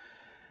 So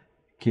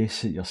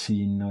case that you're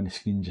seeing on the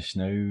screen just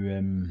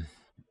now,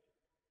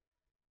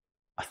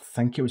 I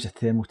think it was a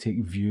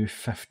Thermaltake View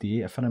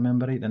 58 if I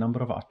remember right, the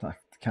number of it. I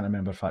can't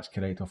remember if that's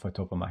correct off the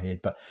top of my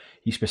head, but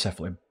he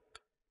specifically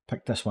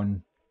picked this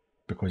one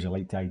because he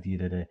liked the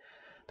idea of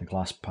the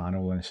glass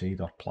panel on the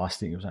side, or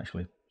plastic. It was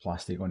actually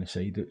plastic on the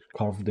side. It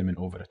curved them and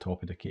over the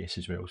top of the case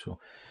as well. So,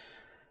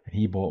 and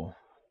he bought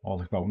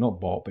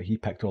he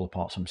picked all the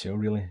parts himself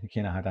really. He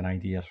kind of had an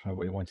idea of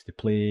what he wanted to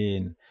play,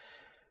 and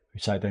we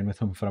sat down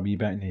with him for a wee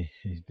bit, and he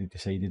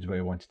decided what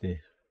he wanted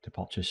to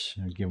purchase,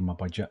 and gave him a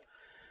budget,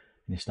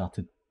 and he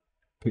started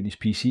putting his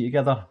PC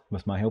together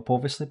with my help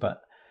obviously.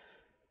 But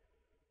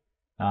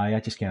I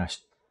just kind of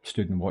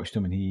stood and watched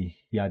him, and he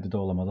added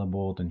all the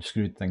motherboard and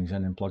screwed things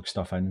in and plugged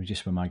stuff in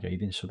just with my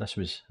guidance. So this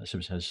was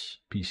his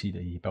PC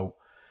that he built.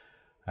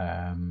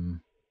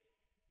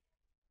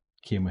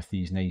 Came with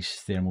these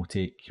nice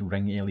Thermaltake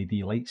ring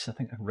LED lights. I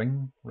think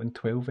ring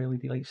 12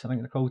 LED lights, I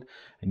think they're called,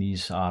 and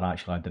these are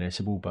actually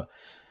addressable, but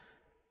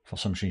for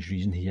some strange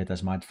reason he had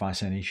this mad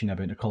fascination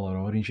about the colour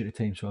orange at the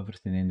time, so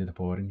everything ended up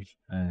orange,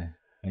 and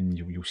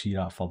you'll see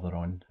that further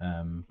on.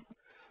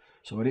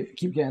 So I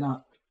keep getting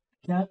that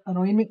cat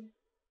annoying me.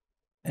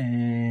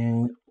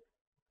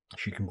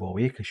 She can go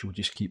away because she'll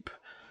just keep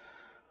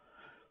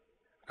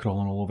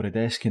crawling all over the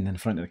desk and in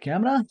front of the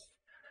camera.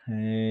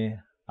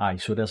 Aye,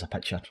 so there's a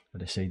picture of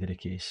the side of the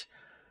case,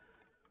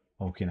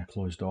 all kind of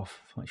closed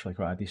off. Actually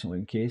quite a decent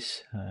looking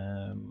case.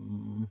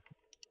 And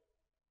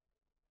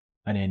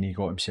then he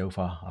got himself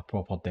a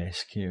proper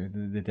desk.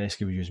 The desk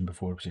he was using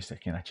before was just a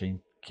kind of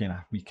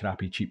wee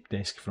crappy cheap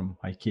desk from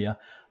IKEA.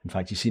 In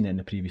fact, you've seen it in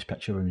the previous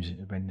picture when he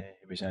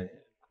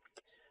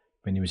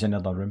was in the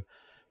other room.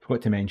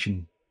 Forgot to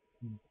mention,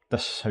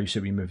 this house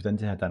that we moved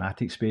into had an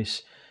attic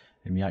space,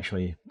 and we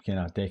actually kind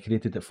of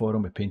decorated it for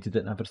him. We painted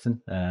it and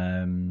everything.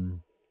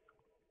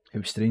 It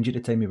was strange at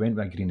the time. We went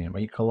with a green and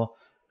white colour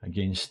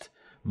against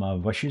my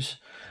wishes.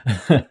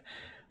 But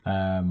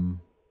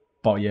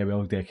yeah, we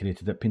all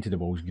decorated it, painted the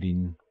walls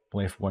green,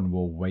 left one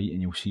wall white,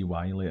 and you'll see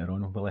why later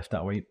on. We left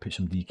that white, put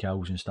some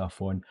decals and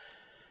stuff on.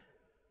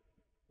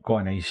 Got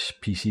a nice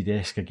PC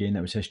desk again.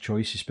 It was his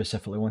choice. He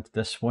specifically wanted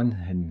this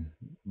one, and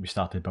we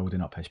started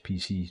building up his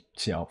PC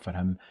setup for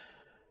him.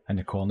 In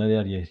the corner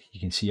there, you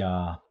can see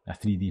a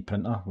 3D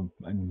printer,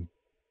 and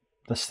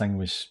this thing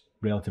was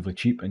relatively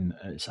cheap, and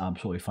it's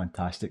absolutely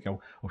fantastic.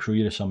 I'll show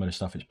you some of the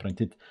stuff it's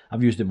printed.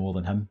 I've used it more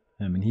than him.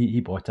 I mean,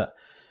 he bought it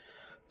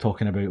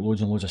talking about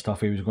loads and loads of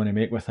stuff he was going to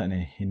make with it, and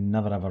he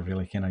never ever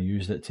really kind of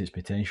used it to its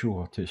potential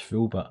or to its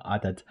full, but I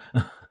did.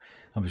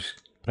 I was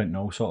printing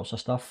all sorts of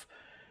stuff.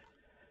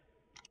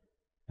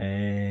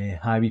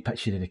 High wee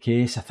picture of the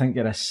case. I think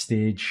at this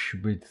stage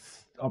we'd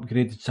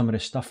upgraded some of the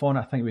stuff on it.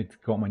 I think we'd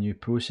got my new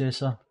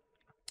processor.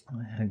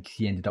 I think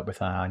he ended up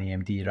with an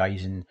AMD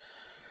Ryzen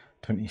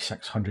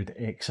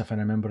 2600X, if I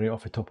remember right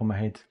off the top of my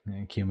head.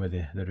 And it came with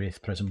the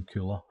Wraith Prism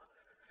cooler.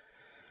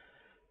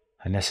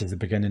 And this is the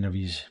beginning of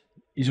his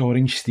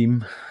orange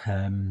theme.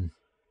 We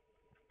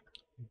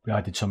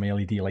added some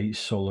LED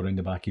lights all around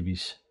the back of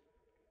his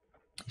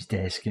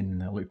desk,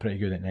 and it looked pretty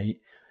good at night.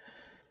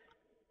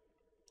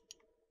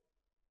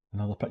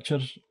 Another picture.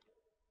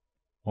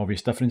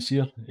 Obvious difference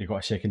here, he got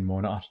a second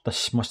monitor.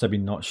 This must have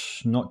been not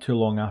too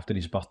long after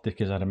his birthday,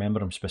 because I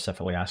remember him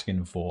specifically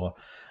asking for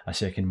a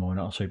second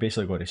monitor. So he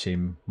basically got the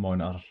same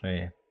monitor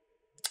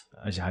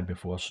as he had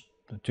before, so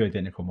 2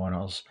 identical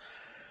monitors.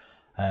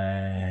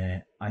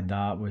 And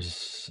that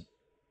was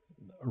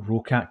a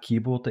Rocat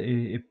keyboard that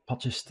he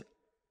purchased.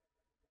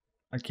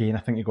 Again, I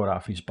think he got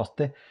that for his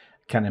birthday.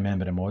 Can't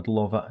remember the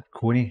model of it.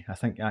 Coney, I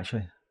think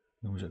actually.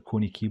 Was it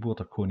Coney keyboard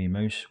or Coney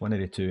mouse? One of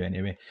the two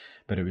anyway.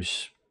 But it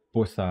was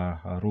both a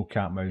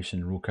Rocat mouse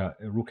and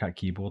Rocat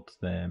keyboard.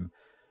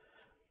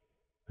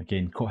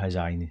 Again, caught his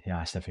eye and he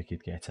asked if he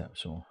could get it.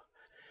 So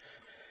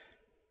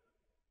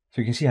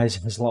you can see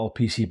his little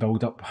PC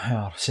build up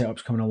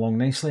setup's coming along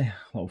nicely.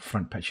 Little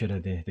front picture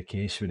of the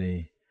case with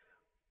the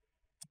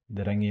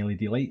ring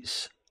LED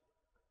lights.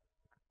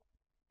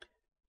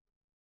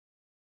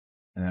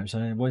 And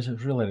it was a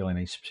really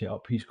nice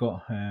setup he's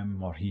got,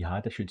 or he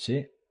had, I should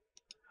say.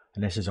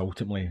 And this is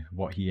ultimately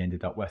what he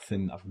ended up with,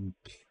 and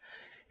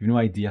you've no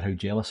idea how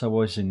jealous I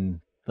was,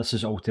 and this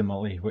is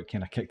ultimately what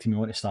kind of kicked me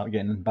on to start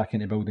getting back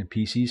into building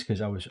PCs,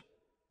 because I was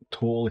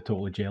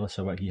totally jealous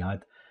of what he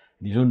had.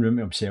 In his own room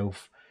to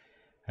himself,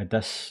 had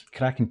this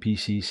cracking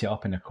PC set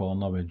up in the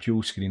corner with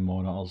dual screen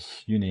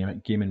monitors, you name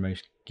it, gaming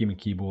mouse, gaming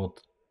keyboard,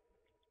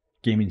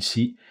 gaming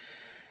seat.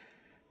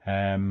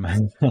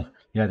 He's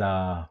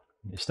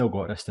still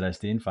got this to this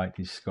day. In fact,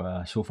 he's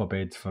got a sofa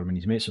bed for when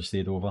his mates have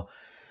stayed over.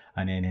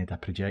 And then he had a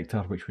projector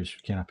which was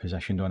kind of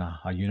positioned on a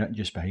unit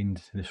just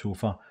behind the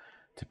sofa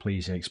to play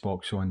his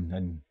Xbox on,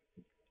 and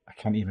I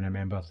can't even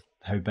remember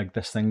how big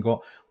this thing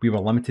got. We were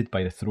limited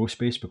by the throw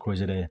space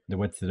because of the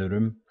width of the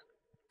room,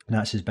 and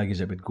that's as big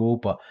as it would go,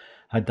 but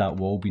had that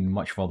wall been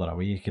much further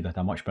away, you could have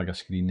had a much bigger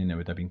screen and it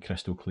would have been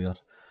crystal clear.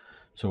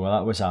 So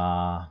that was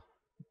an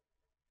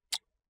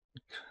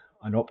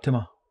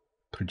Optima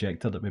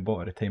projector that we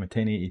bought at the time, a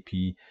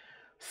 1080p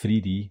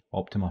 3D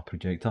Optima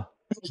projector.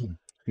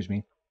 Excuse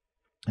me.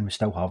 And we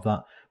still have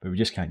that, but we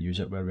just can't use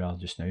it where we are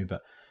just now.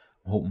 But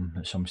I'm hoping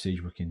at some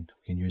stage we can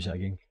use it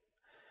again.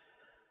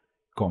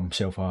 Got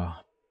himself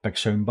a big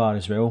soundbar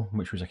as well,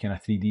 which was a kind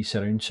of 3D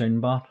surround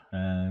soundbar,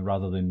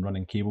 rather than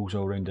running cables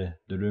all around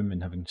the room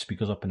and having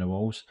speakers up in the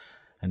walls.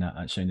 And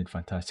that sounded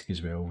fantastic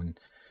as well. And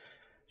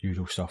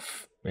usual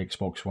stuff,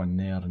 Xbox One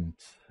there, and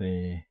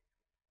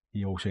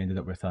he also ended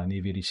up with a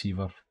Navy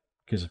receiver,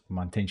 because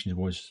my intention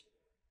was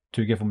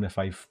to give him the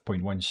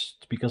 5.1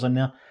 speakers in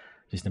there.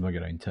 Just never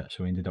got around to it,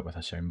 so we ended up with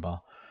a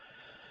soundbar.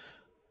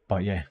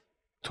 But yeah,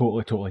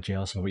 totally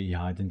jealous of what he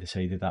had, and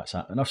decided that's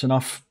it. Enough's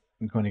enough.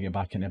 I'm going to get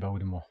back into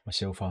building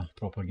myself a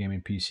proper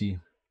gaming PC.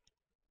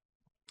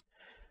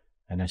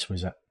 And this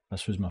was it.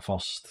 This was my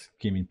first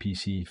gaming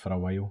PC for a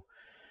while.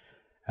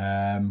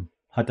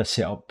 Had this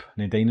set up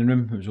in the dining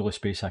room. It was the only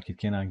space I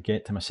could kind of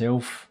get to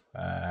myself.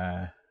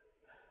 And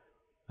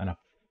I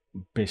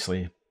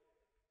basically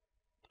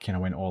kind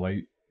of went all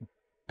out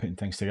putting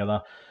things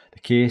together. The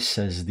case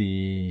is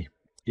the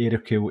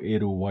Aerocool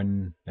Aero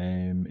 1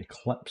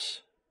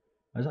 Eclipse.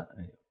 Is it?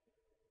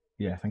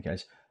 Yeah, I think it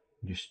is.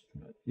 Just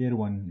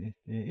Aerocool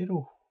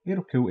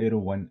Aero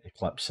 1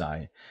 Eclipse.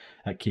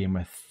 It came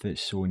with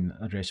its own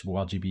addressable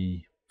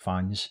RGB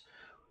fans,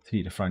 3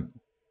 at the front,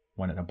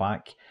 1 at the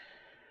back.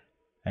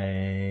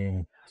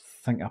 I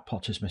think I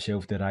purchased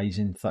myself the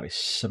Ryzen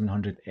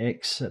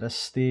 3700X at this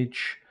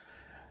stage.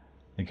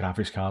 The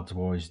graphics card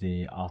was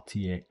the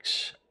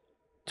RTX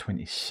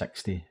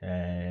 2060.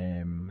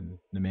 The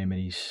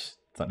memories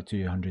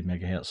 3200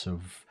 megahertz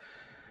of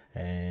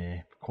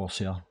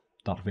Corsair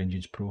Dark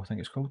Vengeance Pro, I think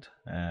it's called,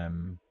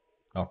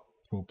 or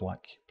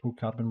Pro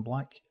Carbon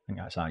Black. I think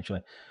that's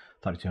actually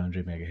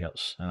 3200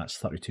 megahertz, and that's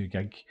 32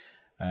 gig.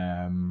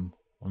 And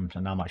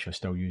I'm actually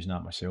still using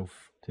that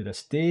myself to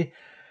this day.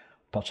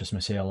 Purchased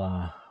myself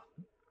a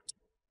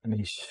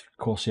nice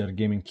Corsair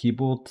gaming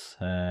keyboard.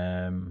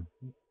 Can't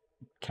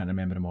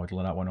remember the model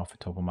of that one off the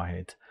top of my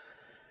head.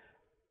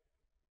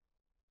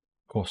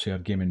 Corsair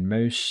gaming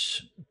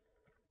mouse,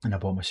 and I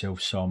bought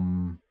myself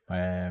some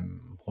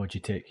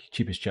Logitech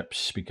cheapest chips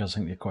speakers. I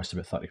think they cost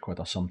about 30 quid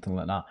or something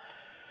like that.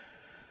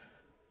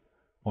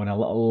 On a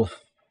little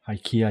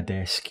IKEA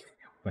desk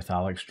with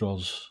Alex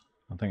drawers.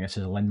 I think this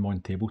is a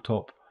Linmon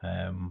tabletop.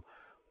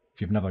 If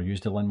you've never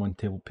used a Linmon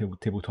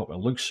tabletop, it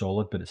looks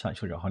solid, but it's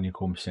actually got a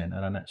honeycomb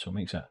centre in it, so it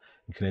makes it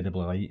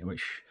incredibly light,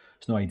 which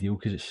is not ideal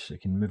because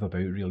it can move about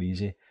real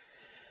easy.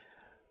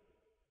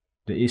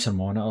 The Acer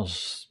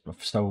monitors, I'm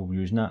still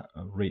using it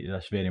right at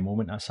this very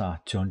moment. That's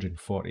a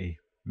 240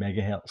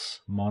 megahertz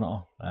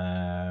monitor,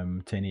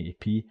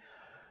 1080p.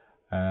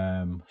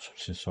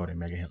 Sorry,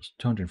 megahertz,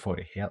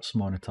 240 hertz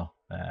monitor,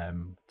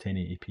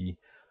 1080p.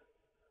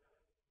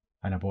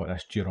 And I bought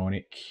this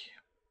Duronic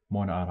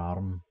monitor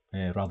arm.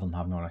 Rather than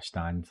having it on a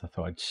stand, I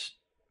thought I'd just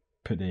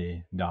put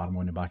the arm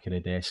on the back of the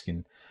desk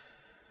and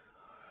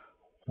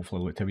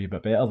hopefully it looked a wee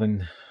bit better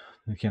than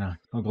the kind of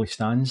ugly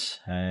stands.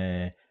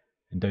 And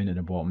down at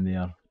the bottom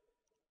there,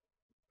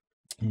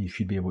 you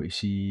should be able to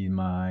see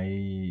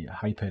my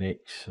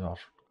HyperX or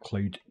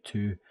Cloud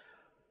 2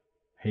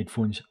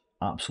 headphones.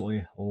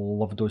 Absolutely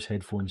love those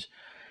headphones.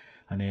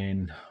 And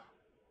then,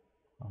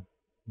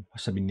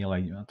 must have been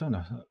nearly, I don't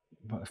know,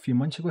 about a few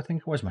months ago I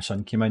think it was, my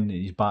son came in,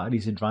 his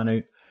batteries had ran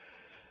out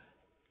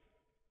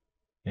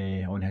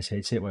on his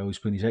headset while he was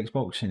playing his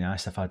Xbox, and he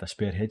asked if I had a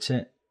spare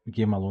headset. We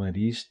gave him a loan of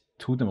these,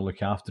 told him to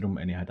look after him,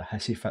 and he had a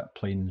hissy fit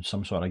playing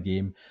some sort of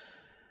game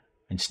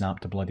and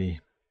snapped a bloody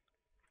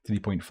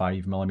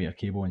 3.5mm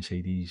cable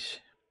inside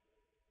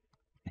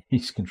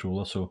his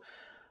controller, so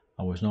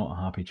I was not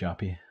a happy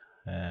chappy.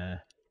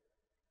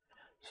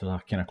 So I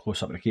kind of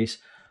close up the case.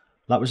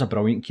 That was a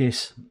brilliant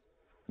case.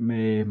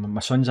 My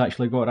son's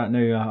actually got that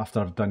now after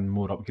I've done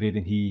more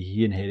upgrading.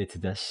 He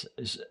inherited this.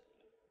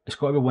 It's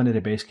got to be one of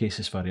the best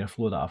cases for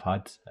airflow that I've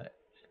had.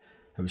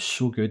 It was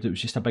so good. It was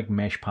just a big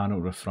mesh panel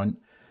at the front,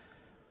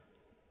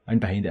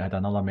 and behind it had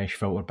another mesh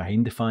filter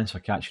behind the fans for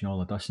catching all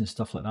the dust and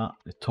stuff like that.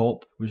 The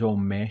top was all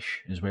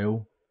mesh as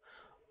well.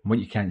 And what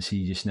you can't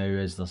see just now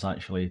is there's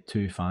actually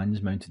 2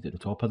 fans mounted at the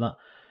top of that.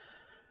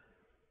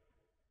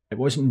 It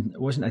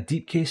wasn't a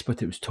deep case,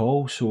 but it was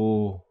tall,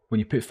 so when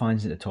you put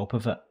fans at the top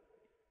of it,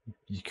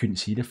 you couldn't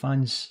see the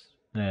fans.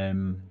 I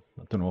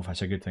don't know if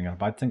that's a good thing or a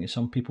bad thing to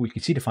some people. You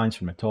could see the fans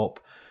from the top,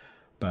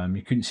 but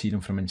you couldn't see them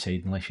from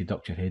inside unless you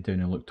ducked your head down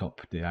and looked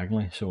up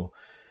diagonally. So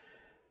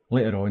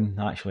later on,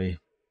 actually,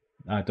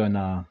 I done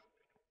a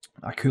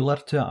cooler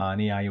to it, an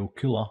AIO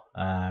cooler,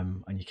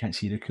 and you can't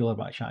see the cooler,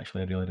 which I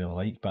actually really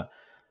like. But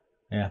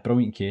yeah,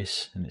 brilliant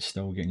case, and it's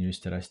still getting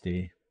used to this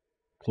day.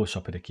 Close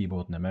up of the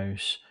keyboard and the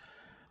mouse,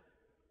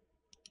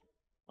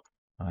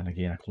 and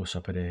again a close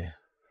up of the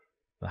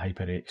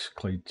HyperX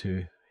Cloud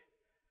 2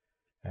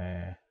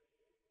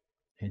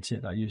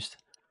 headset that I used.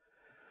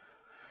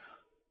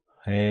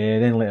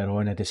 Then later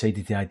on I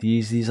decided to add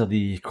these. These are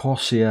the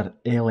Corsair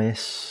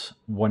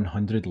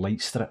LS100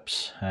 light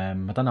strips. I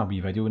done a wee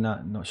video on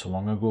that not so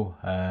long ago.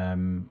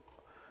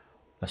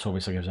 This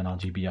obviously gives an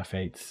RGB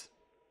effect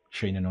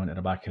shining onto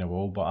the back of the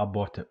wall, but I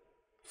bought it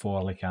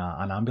for like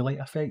an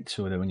ambilight effect,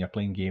 so that when you're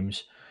playing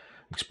games,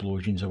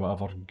 explosions or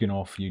whatever going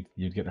off,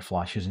 you'd get the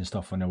flashes and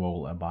stuff on the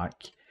wall at the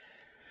back.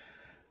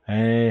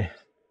 Then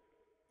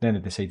I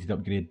decided to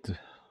upgrade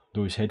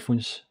those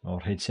headphones,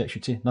 or headset I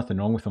should say. Nothing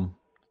wrong with them.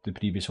 The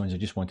previous ones I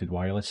just wanted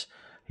wireless.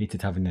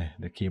 Hated having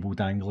the cable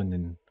dangling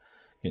and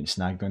getting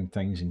snagged on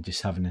things, and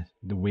just having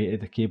the weight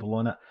of the cable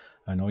on it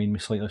annoying me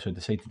slightly, so I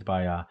decided to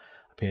buy a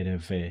pair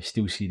of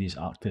SteelSeries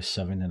Arctis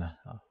 7, and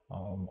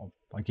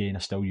again I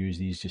still use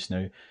these just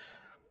now.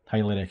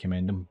 Highly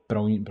recommend them.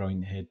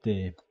 Brilliant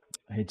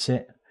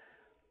headset.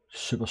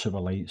 Super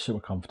light,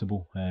 super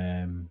comfortable.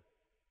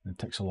 It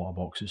ticks a lot of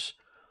boxes.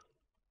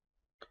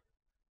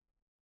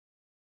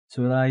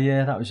 So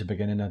yeah, that was the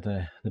beginning of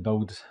the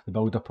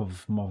build up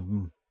of my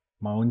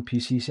own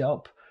PC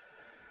setup.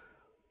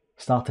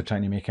 Started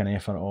trying to make an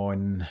effort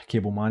on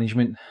cable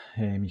management.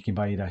 You can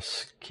buy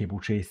this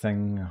cable tray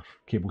thing, or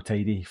cable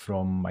tidy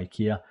from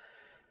IKEA. You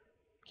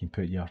can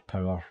put your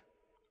power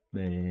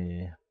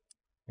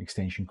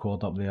extension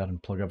cord up there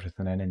and plug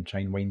everything in and try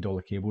and wind all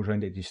the cables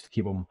around it just to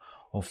keep them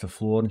off the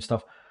floor and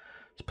stuff.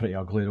 It's pretty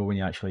ugly though when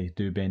you actually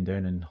do bend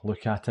down and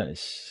look at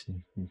it.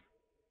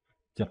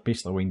 You're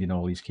basically winding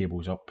all these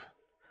cables up.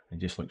 It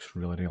just looks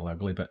really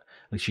ugly, but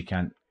at least you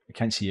can't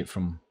see it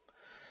from,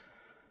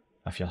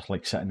 if you're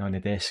like sitting on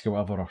the desk or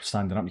whatever, or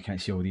standing up, you can't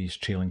see all these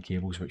trailing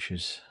cables, which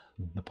is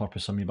the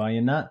purpose of me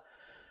buying that.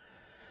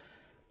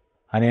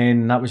 And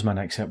then that was my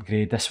next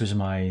upgrade. This was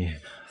my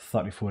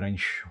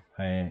 34-inch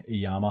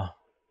Iiyama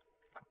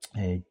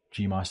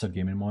G Master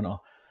gaming monitor.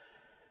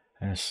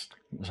 And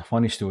there's a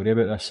funny story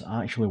about this.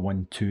 I actually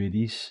won 2 of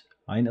these.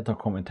 I entered a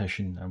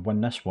competition and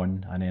won this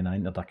one, and then I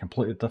entered a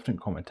completely different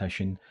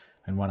competition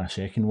and won a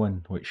second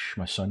one, which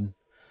my son,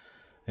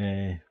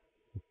 I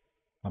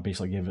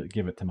basically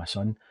gave it to my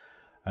son.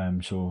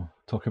 So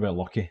talk about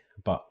lucky,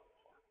 but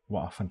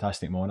what a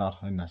fantastic monitor.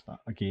 And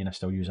again, I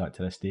still use that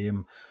to this day.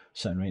 I'm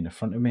sitting right in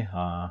front of me,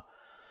 a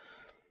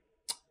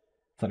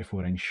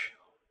 34-inch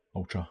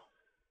ultra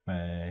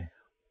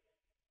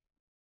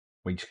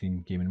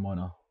widescreen gaming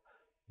monitor,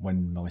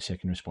 1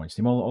 millisecond response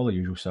time, all the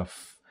usual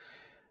stuff.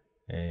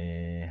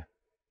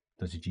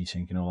 Does the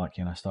G-Sync and all that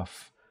kind of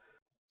stuff.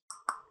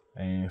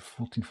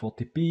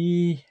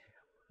 1440p.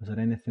 Was there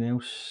anything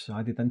else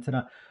added into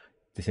that?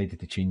 Decided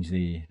to change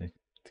the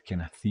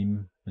kind of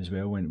theme as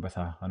well. Went with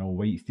an all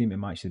white theme to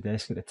match the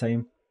desk at the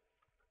time,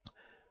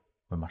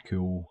 with my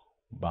cool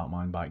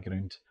Batman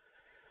background.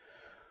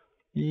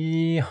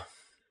 Yeah,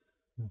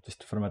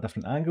 just from a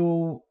different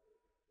angle,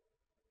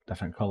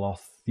 different colour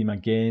theme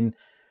again.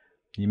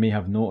 You may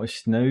have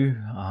noticed now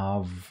I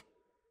have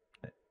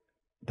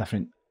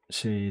different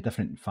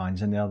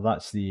fans in there.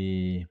 That's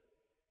the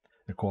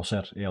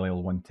Corsair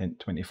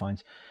LS100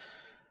 fans.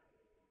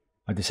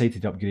 I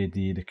decided to upgrade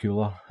the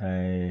cooler,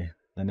 and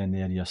in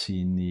there you're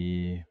seeing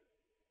the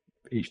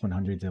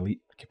H100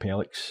 ELITE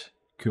CAPPELIX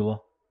cooler,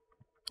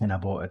 and I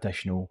bought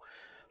additional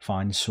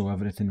fans, so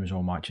everything was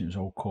all matching. It was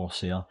all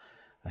Corsair.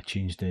 I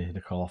changed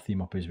the colour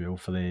theme up as well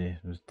for the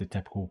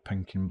typical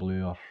pink and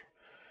blue, or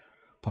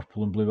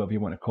purple and blue, whatever you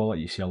want to call it.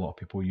 You see a lot of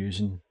people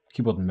using.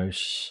 Keyboard and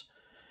mouse,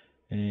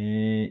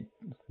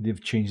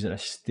 they've changed at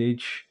this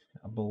stage,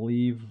 I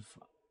believe.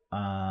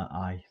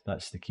 Aye,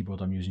 that's the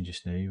keyboard I'm using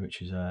just now,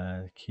 which is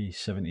a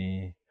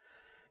K70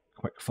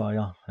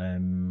 Quickfire,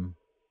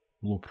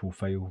 low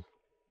profile,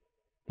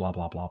 blah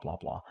blah blah blah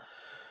blah.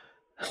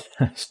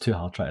 It's too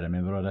hard trying to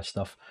remember all this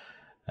stuff.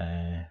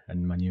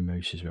 And my new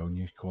mouse as well,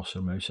 new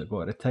Corsair mouse I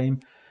got at the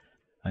time.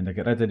 And I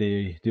got rid of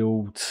the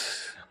old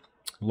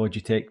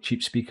Logitech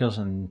cheap speakers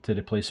and to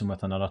replace them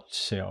with another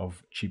set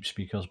of cheap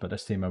speakers, but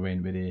this time I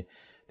went with the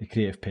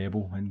Creative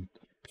Pebble, and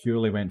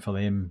purely went for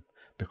them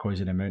because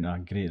of the amount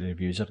of great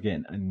reviews they're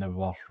getting, and they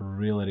were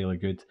really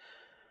good.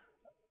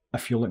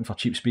 If you're looking for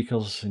cheap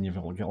speakers and you've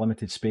got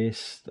limited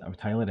space, I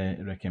would highly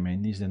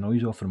recommend these. The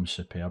noise off them is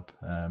superb.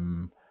 I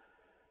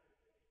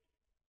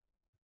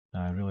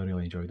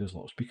really enjoyed those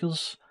little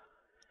speakers.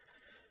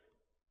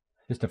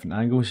 Just different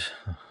angles.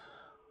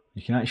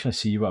 You can actually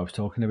see what I was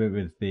talking about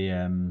with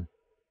the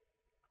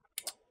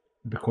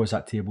because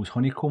that table's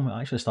honeycomb. It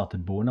actually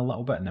started bowing a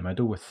little bit in the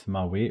middle with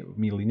my weight,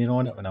 me leaning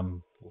on it when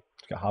I'm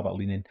got a habit of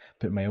leaning,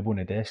 putting my elbow on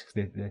the desk.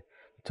 The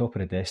top of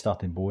the desk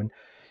started bowing.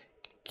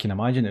 You can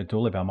imagine it would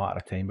only be a matter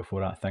of time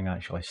before that thing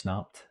actually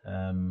snapped.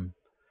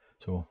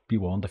 So be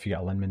warned if you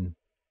get a Linman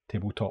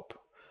tabletop,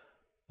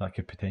 that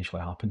could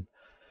potentially happen.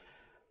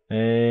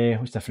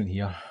 What's different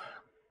here?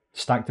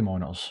 Stacked the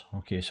monitors.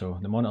 Okay, so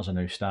the monitors are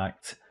now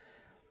stacked.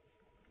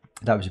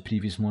 That was the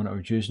previous monitor I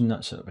was using.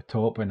 That's at the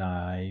top, and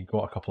I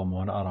got a couple of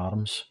monitor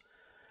arms,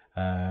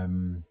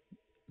 and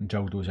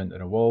drilled those into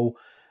the wall,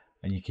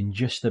 and you can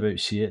just about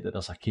see it that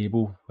there's a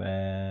cable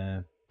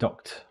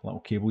duct, little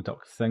cable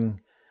duct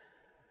thing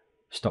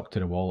stuck to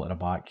the wall at the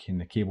back,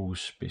 and the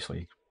cables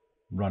basically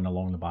run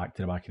along the back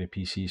to the back of the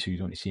PC, so you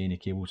don't see any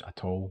cables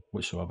at all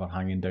whatsoever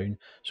hanging down.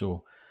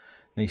 So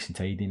nice and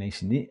tidy,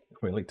 nice and neat.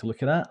 Quite like to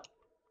look at that.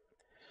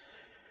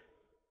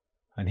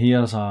 And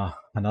here's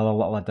another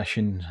little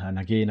addition, and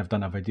again I've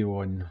done a video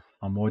on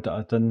a mod that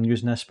I've done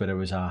using this, but it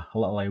was a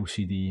little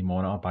LCD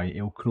monitor by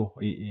Elcrow,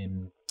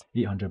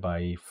 800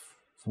 by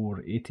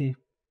 480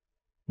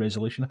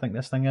 resolution I think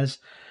this thing is,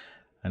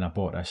 and I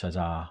bought this as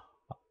a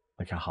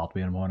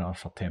hardware monitor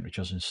for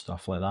temperatures and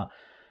stuff like that.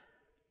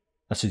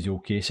 This is the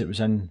old case it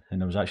was in,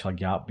 and there was actually a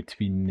gap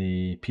between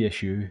the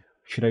PSU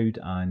shroud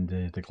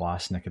and the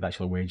glass, and I could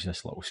actually wedge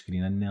this little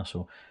screen in there,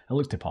 so it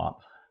looked the part.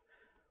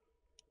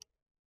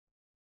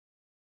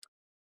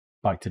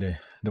 Back to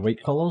the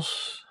white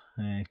colours,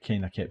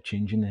 kind of kept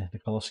changing the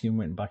colour scheme,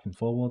 went back and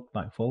forward,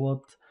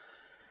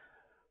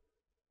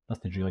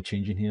 Nothing's really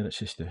changing here, it's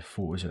just the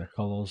photos of the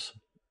colours.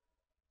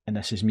 And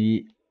this is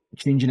me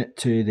changing it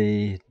to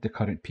the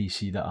current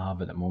PC that I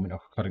have at the moment,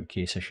 or current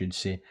case I should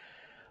say,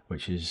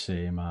 which is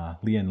my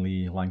Lian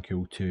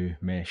Lancool 2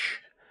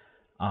 mesh.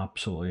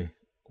 Absolutely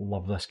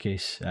love this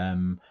case.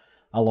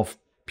 I love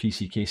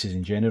PC cases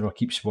in general. I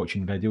keep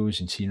watching videos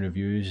and seeing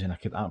reviews, and I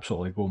could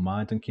absolutely go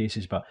mad on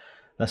cases, but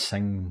this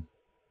thing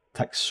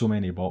ticks so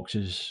many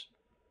boxes.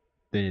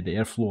 The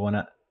airflow on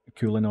it,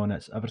 cooling on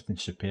it,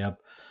 everything's superb.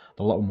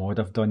 The little mod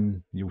I've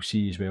done, you'll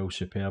see as well,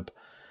 superb.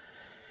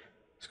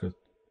 It's got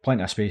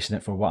plenty of space in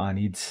it for what I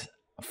need.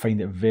 I find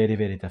it very,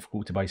 very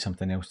difficult to buy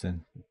something else to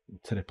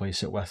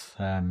replace it with.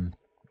 There's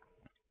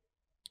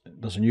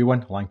a new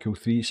one, Lancool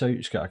 3, it's out.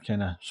 It's got a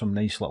kind of some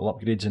nice little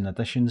upgrades and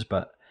additions,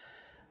 but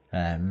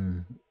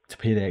to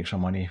pay the extra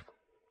money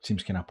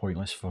seems kind of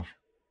pointless for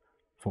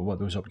what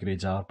those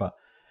upgrades are. But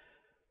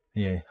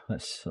yeah,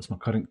 that's my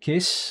current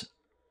case.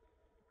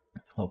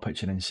 A little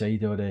picture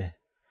inside of the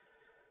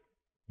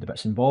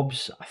bits and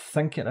bobs. I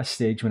think at this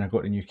stage, when I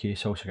got the new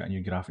case, I also got a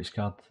new graphics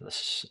card.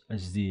 This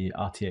is the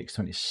RTX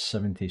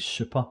 2070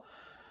 Super.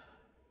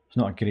 It's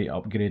not a great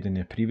upgrade in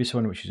the previous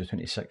one, which is a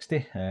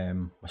 2060.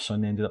 My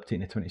son ended up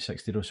taking the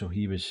 2060 though, so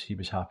he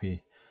was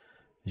happy.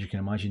 As you can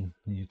imagine,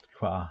 he had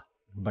quite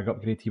a big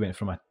upgrade. He went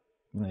from a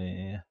was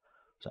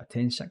it a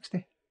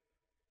 1060?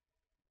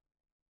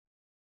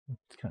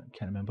 Can't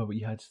remember what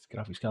he had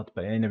graphics card,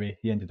 but anyway,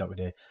 he ended up with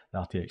the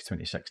RTX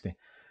 2060.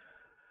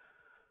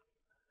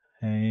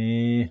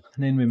 And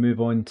then we move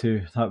on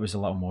to, that was a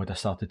little mod I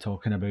started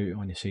talking about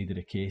on the side of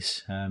the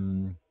case.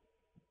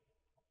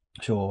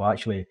 So I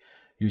actually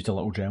used a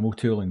little Dremel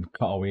tool and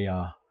cut away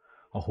a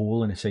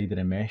hole in the side of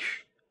the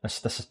mesh.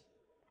 This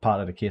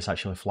part of the case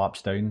actually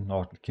flaps down,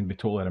 or can be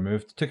totally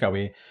removed. Took it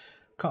away,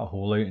 cut a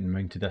hole out and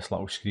mounted this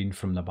little screen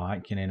from the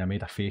back, and then I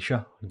made a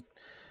fascia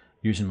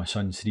using my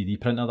son's 3D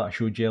printer that I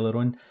showed you earlier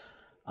on.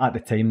 At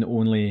the time, the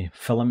only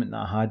filament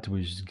that I had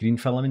was green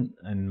filament,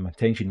 and my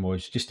intention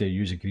was just to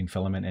use a green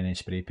filament and then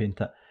spray paint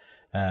it.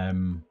 I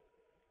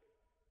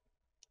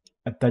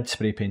did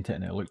spray paint it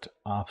and it looked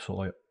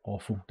absolutely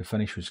awful. The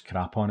finish was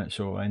crap on it,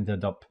 so I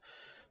ended up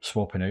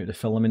swapping out the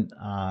filament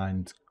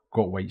and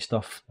got white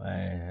stuff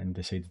and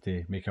decided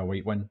to make a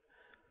white one.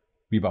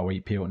 Wee bit of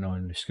white paint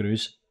on the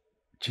screws,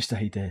 just to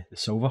hide the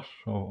silver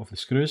of the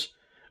screws.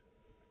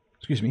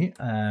 Excuse me.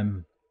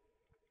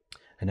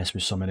 And this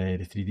was some of the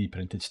 3D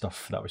printed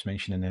stuff that I was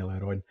mentioning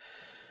earlier on.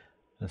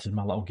 This is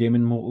my little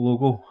gaming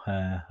logo.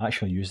 I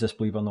actually use this,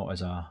 believe it or not,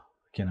 as a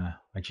kind of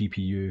a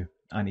GPU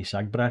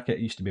anti-sag bracket.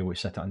 I used to be able to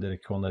sit it under the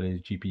corner of the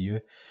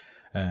GPU.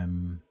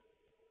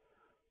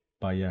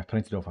 But yeah, I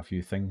printed off a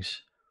few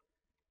things.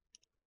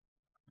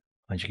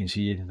 As you can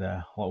see,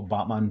 the little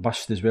Batman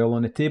bust as well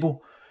on the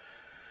table.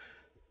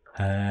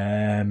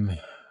 And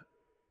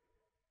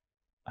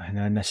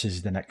then this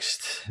is the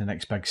next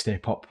big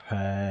step up.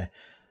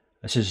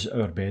 This is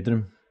our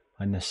bedroom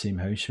in this same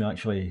house. We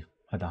actually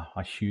had a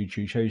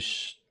huge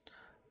house,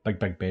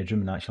 big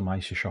bedroom, and actually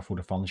managed to shuffle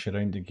the furniture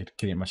around to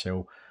create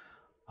myself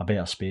a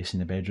better space in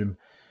the bedroom.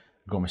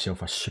 Got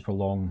myself a super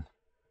long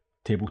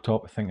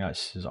tabletop. I think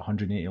that's, is it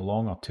 180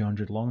 long or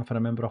 200 long if I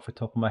remember off the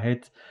top of my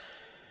head.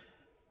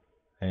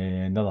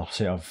 Another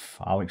set of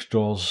Alex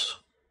drawers.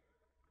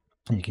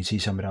 And you can see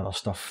some of the other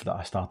stuff that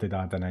I started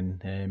adding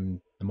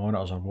in. The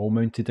monitors are wall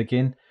mounted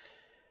again.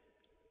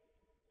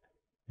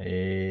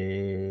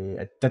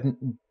 I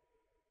didn't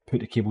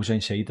put the cables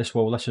inside this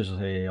wall. This is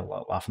a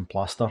laughing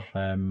plaster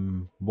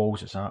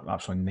walls. It's an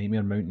absolute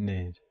nightmare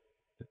mounting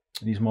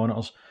these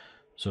monitors.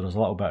 So there's a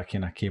little bit of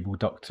kind of cable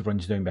duct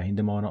runs down behind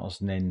the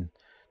monitors and then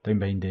down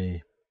behind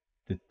the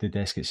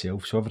desk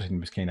itself. So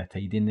everything was kind of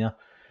tidy in there.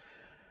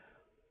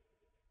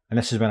 And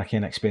this is when I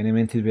kind of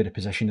experimented with the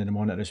position of the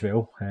monitor as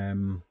well.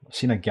 I've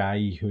seen a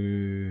guy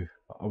who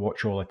I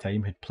watch all the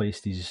time had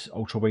placed his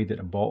ultra wide at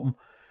the bottom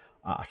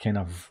at a kind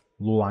of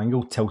low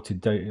angle, tilted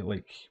down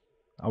like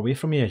away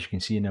from me, as you can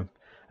see in him.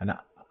 And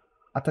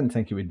I didn't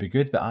think it would be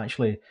good, but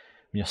actually when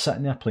you're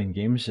sitting there playing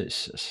games,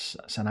 it's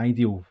an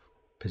ideal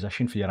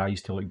position for your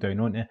eyes to look down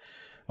onto. It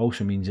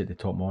also means that the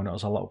top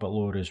monitor's a little bit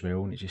lower as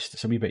well, and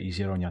it's a wee bit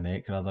easier on your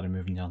neck rather than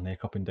moving your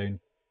neck up and down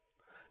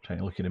trying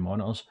to look at the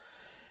monitors.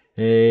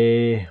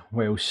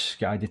 What else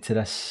got added to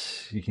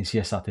this? You can see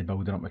I started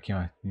building up my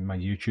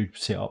YouTube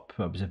setup.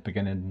 That was the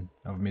beginning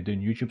of me doing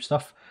YouTube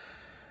stuff.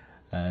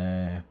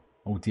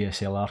 Old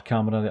DSLR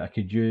camera that I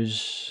could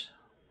use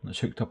that's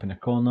hooked up in the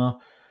corner,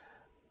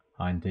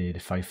 and the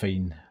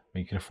Fifine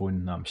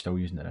microphone that I'm still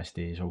using to this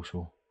day is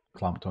also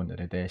clamped onto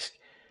the desk.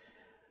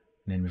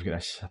 And then we've got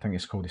this, I think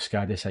it's called the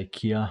SCADIS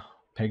IKEA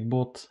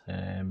pegboard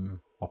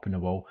up in the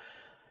wall.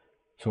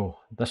 So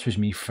this was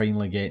me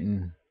finally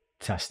getting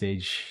to a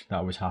stage that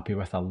I was happy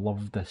with. I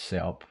loved this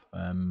setup.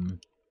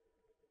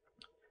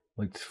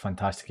 Looked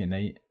fantastic at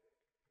night.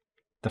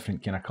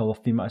 Different kind of colour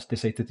theme I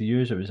decided to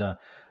use. It was a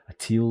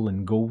teal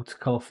and gold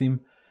colour theme.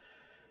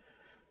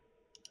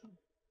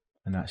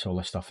 And that's all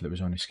the stuff that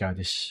was on the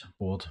SCADIS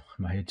board.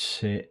 My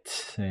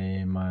headset,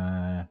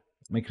 my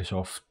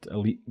Microsoft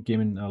Elite 2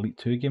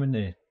 gaming,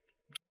 the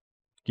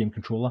game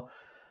controller,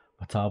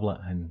 my tablet,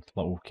 and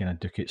little kind of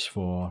ducats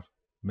for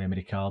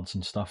memory cards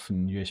and stuff,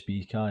 and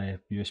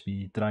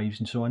USB drives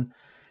and so on.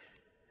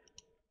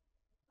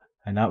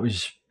 And that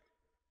was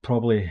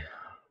probably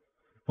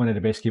one of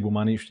the best cable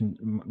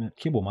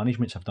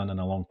managements I've done in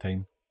a long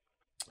time.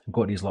 I've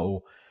got these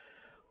little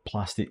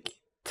plastic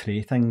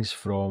tray things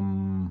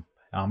from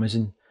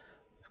Amazon.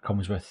 It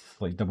comes with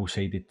like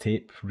double-sided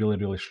tape,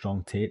 really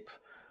strong tape,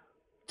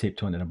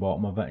 taped onto the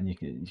bottom of it, and you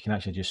can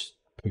actually just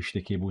push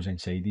the cables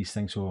inside these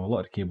things. So a lot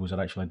of the cables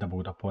are actually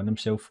doubled up on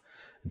themselves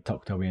and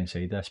tucked away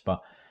inside this,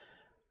 but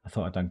I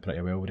thought I'd done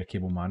pretty well with the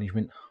cable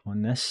management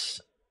on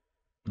this.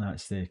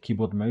 That's the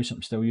keyboard and mouse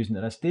I'm still using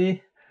to this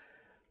day.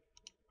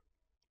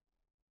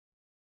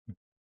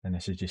 And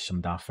this is just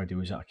some daft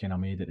videos that I kind of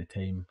made at the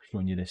time,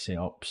 showing you the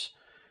setups.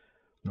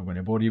 I'm not going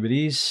to bore you with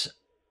these.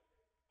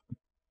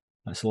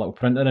 That's a little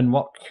printer in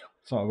work.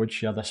 Thought I would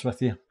share this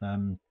with you. I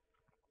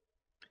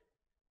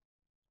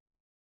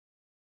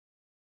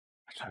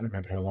can't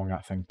remember how long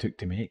that thing took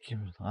to make.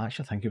 I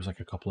actually think it was like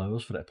a couple of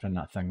hours for it to print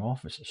that thing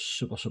off. It's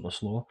super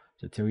slow.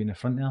 Does it tell you in the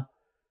front there?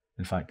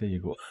 In fact, there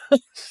you go.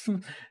 It's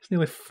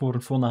nearly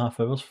 4.5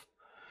 hours.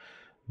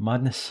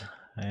 Madness.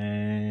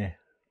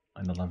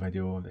 Another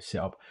video of the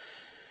setup.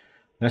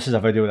 This is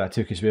a video that I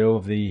took as well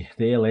of the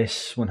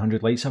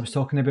LS100 lights I was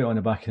talking about on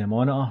the back of the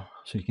monitor.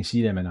 So you can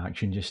see them in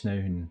action just now,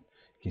 and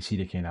you can see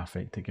the kind of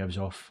effect it gives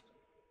off.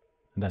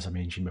 And as I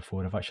mentioned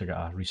before, I've actually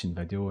got a recent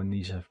video on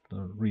these. I've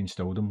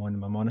reinstalled them on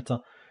my monitor.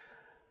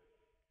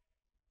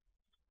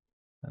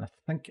 And I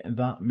think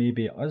that may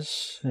be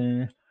us.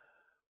 That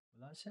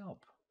setup.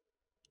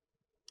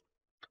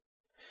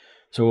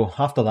 So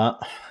after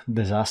that,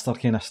 disaster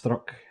kind of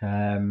struck.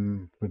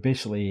 We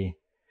basically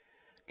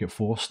got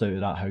forced out of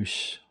that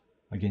house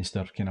against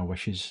our kind of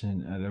wishes,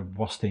 and at the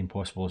worst time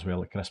possible as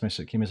well at Christmas.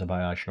 It came as a bit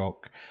of a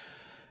shock,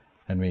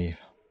 and we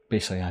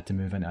basically had to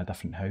move into a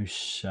different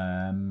house,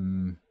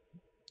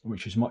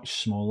 which is much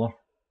smaller.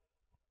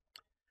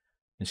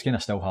 It's kind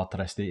of still hard to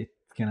this day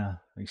to kind of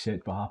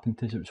accept what happened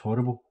to us. It was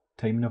horrible.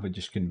 Timing of it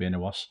just couldn't be any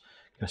worse.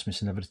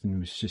 Christmas and everything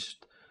was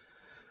just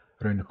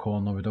around the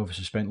corner. We'd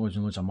obviously spent loads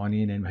and loads of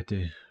money, and then we had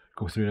to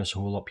go through this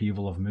whole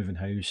upheaval of moving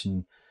house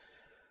and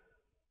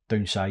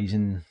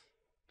downsizing,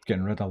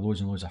 getting rid of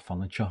loads and loads of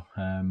furniture.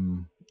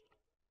 And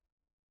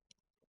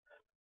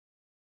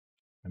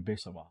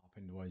basically what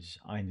happened was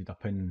I ended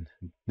up in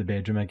the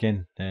bedroom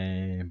again,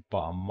 but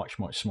a much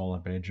smaller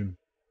bedroom,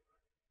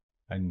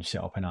 and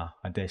set up in a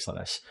desk like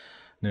this.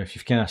 Now if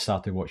you've kind of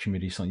started watching me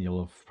recently,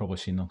 you'll have probably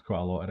seen quite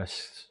a lot of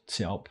this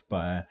setup,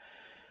 but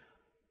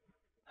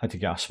had to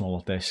get a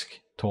smaller desk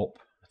top.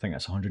 I think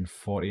it's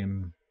 140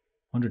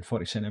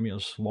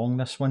 centimeters long,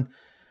 this one.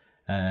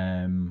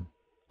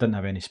 Didn't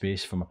have any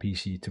space for my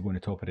PC to go on the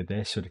top of the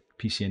desk, so the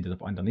PC ended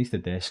up underneath the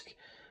desk,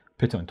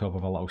 put it on top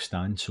of a little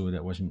stand so that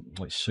it wasn't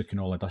like soaking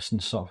all the dust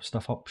and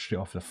stuff up straight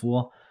off the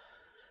floor.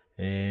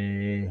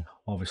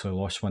 Obviously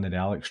lost one of the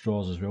Alex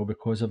drawers as well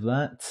because of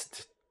that.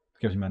 It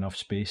gives me enough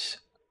space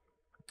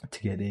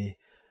to get the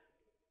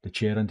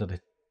chair under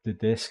the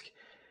desk.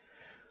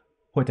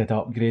 What did I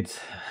upgrade?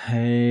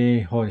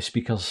 The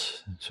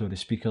speakers. So the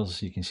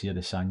speakers, you can see are the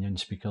SanDisk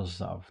speakers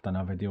that I've done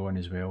a video on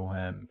as well.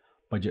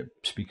 Budget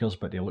speakers,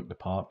 but they look the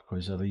part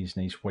because they're these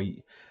nice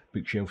white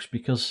bookshelf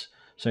speakers.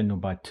 Sound no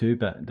bad too,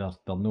 but they're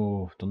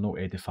no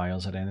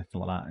edifiers or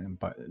anything like that.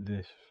 But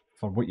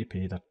for what you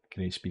pay, they're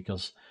great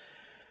speakers.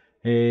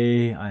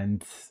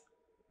 And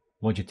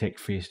Logitech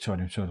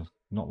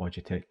not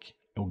Logitech,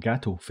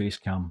 Elgato face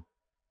cam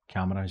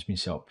camera has been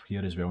set up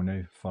here as well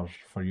now for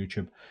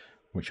YouTube,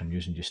 which I'm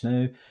using just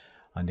now.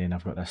 And then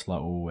I've got this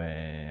little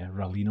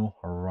Raleno,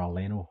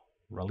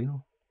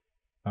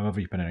 however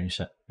you pronounce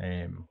it,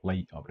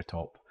 light up the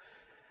top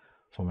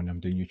for when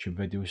I'm doing YouTube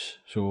videos.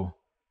 So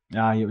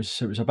it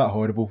was a bit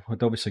horrible.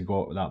 I'd obviously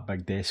got that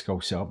big desk all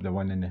set up, the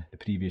one in the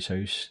previous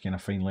house, kind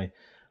of finally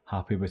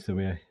happy with the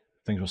way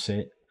things were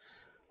set.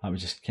 That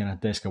was just kind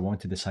of desk I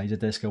wanted, the size of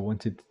desk I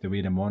wanted, the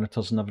way the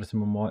monitors and everything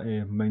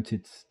were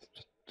mounted,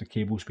 the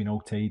cables being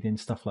all tidy and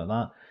stuff like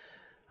that.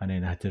 And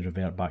then I had to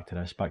revert back to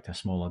a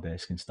smaller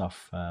desk and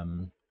stuff.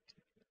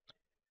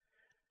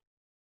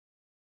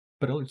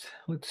 But it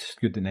looked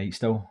good at night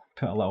still.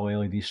 Put a little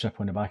LED strip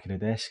on the back of the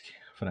desk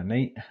for at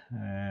night.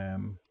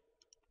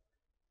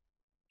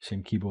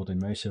 Same keyboard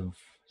and mouse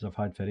as I've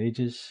had for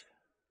ages.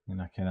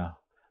 And I kind of,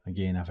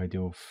 again, a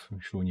video of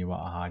showing you what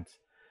I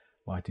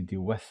had to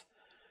deal with.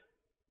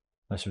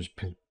 This was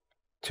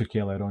took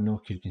earlier on though,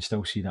 because you can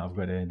still see that I've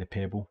got the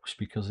Pebble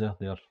speakers there.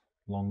 They're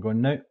long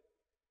gone now.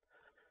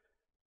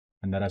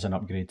 And there is an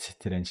upgrade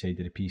to the inside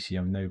of the PC.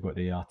 I've now got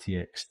the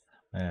RTX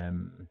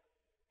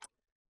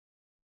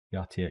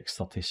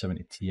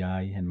 3070 Ti,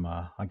 and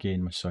my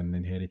son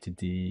inherited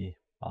the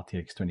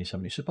RTX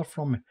 2070 Super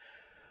from me.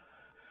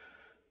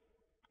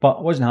 But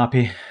I wasn't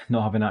happy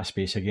not having that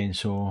space again,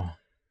 so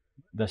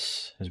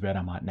this is where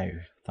I'm at now,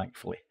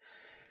 thankfully.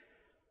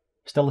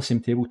 Still the same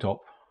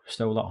tabletop,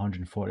 still that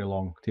 140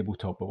 long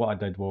tabletop, but what I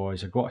did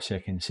was I got a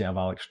second set of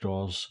Alex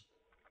drawers,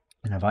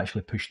 and I've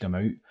actually pushed them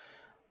out.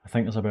 I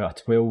think there's about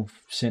a 12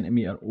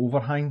 centimetre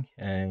overhang,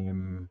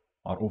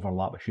 or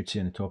overlap I should say,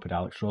 on the top of the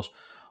Alex drawers.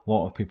 A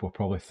lot of people are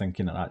probably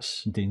thinking that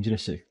that's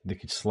dangerous, they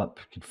could slip,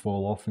 could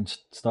fall off and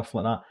stuff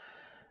like that.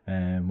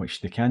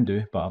 which they can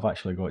do, but I've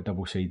actually got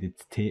double-sided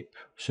tape,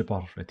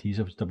 super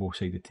adhesive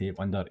double-sided tape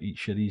under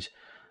each of these.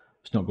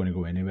 It's not going to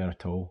go anywhere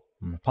at all.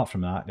 And apart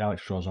from that, the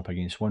Alex drawers up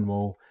against one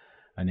wall,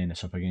 and then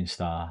it's up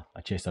against a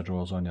chest of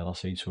drawers on the other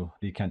side, so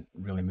they can't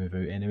really move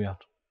out anywhere,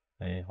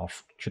 or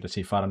should I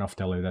say far enough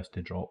to allow this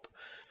to drop.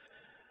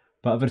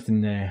 But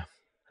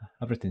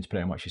everything's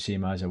pretty much the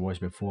same as it was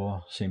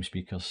before. Same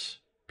speakers,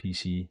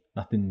 PC,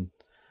 nothing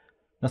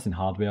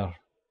hardware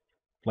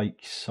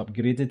like's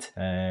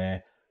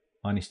upgraded.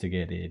 Managed to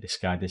get the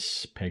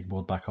SCADAS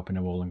pegboard back up in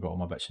the wall and got all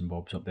my bits and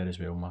bobs up there as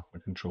well, my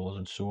controllers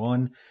and so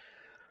on.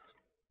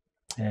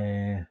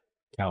 Cat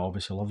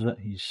obviously loves it.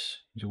 He's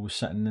always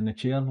sitting in the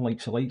chair,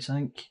 likes the lights, I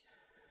think.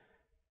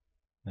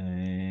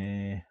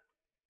 And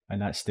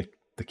that's the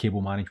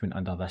cable management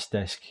under this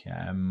desk.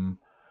 There's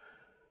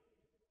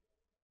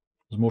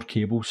more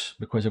cables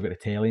because I've got the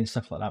telly and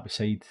stuff like that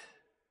beside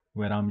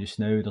where I'm just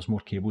now. There's more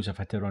cables I've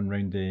had to run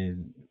around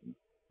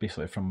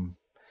basically from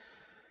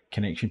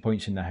connection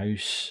points in the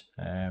house,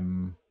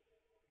 and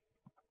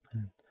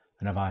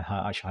I've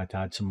actually had to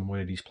add some more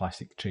of these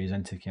plastic trays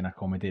in to kind of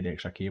accommodate the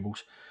extra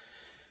cables.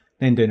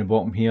 Then down the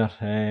bottom here,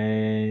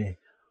 I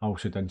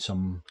also done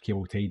some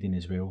cable tidying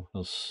as well.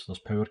 There's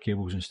power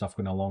cables and stuff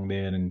going along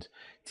there, and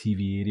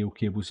TV aerial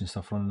cables and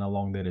stuff running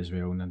along there as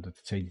well. And I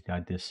decided to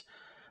add this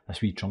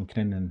wee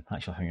trunking, and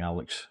actually I think that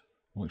looks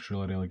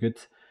really good.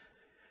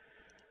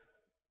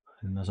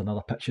 And there's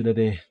another picture of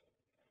how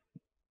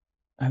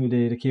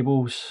the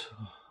cables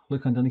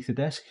look underneath the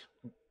desk.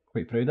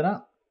 Quite proud of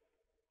that.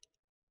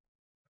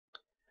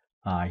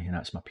 Aye, and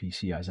that's my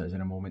PC as it is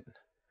in a moment.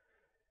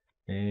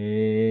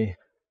 I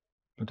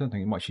don't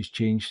think much has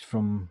changed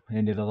from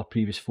any of the other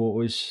previous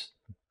photos.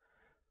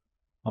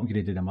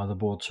 Upgraded the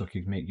motherboard so I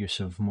could make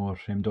use of more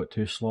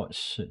M.2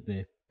 slots at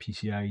the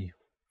PCIe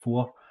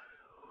 4.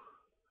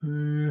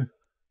 And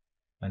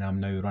I'm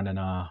now running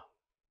a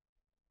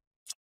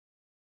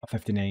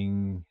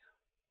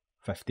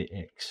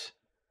 5950X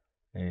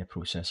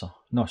processor.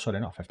 No, sorry,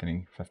 not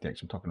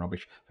 5950X, I'm talking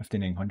rubbish.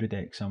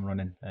 5900X I'm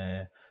running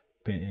in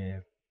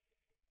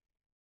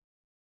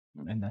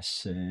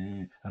this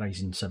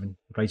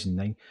Ryzen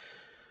 9.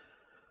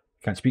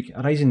 Can't speak.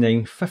 A Ryzen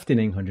 9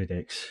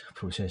 5900X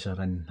processor,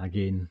 and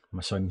again,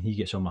 my son, he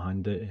gets all my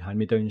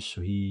hand-me-downs,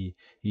 so he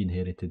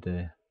inherited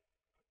the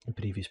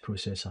previous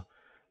processor.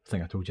 I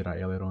think I told you that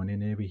earlier on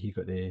anyway. He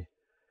got the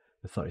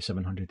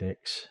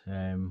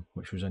 3700X,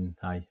 which was in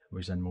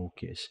mold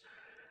case.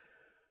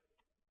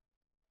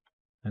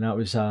 And that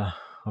was a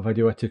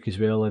video I took as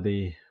well of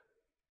the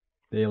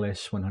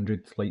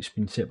LS100 lights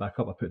being set back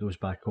up. I put those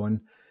back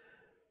on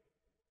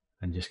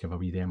and just give a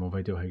wee demo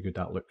video how good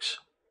that looks.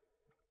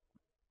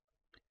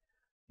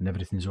 And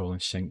everything's all in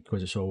sync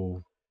because it's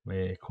all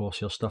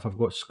Corsair stuff. I've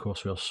got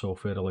Corsair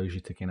software that allows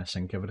you to kind of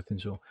sync everything,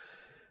 so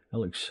it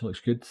looks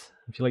good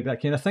if you like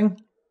that kind of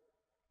thing.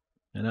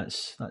 And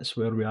that's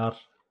where we are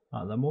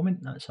at the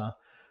moment. That's a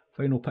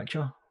final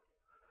picture.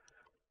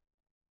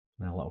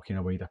 And a little kind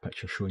of wider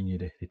picture showing you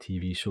the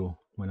TV, so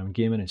when I'm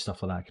gaming and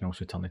stuff like that I can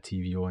also turn the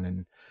TV on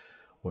and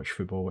watch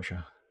football, which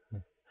I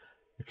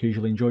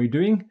occasionally enjoy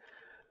doing.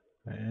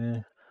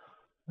 I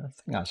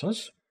think that's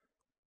us.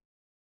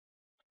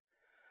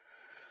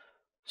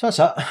 So that's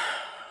it.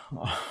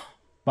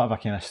 Bit of a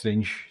kind of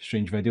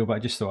strange video, but I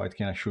just thought I'd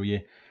kind of show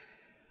you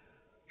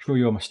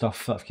all my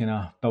stuff that I've kind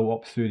of built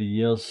up through the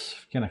years.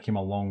 Kind of came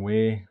a long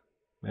way.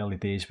 The early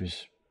days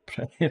was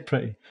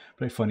pretty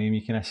funny.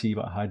 You kind of see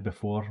what I had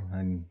before,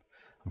 and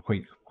I'm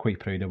quite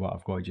proud of what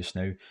I've got just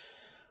now.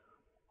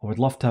 I would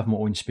love to have my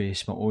own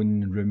space, my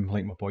own room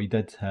like my boy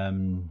did,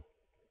 and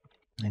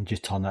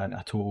just turn that into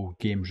a total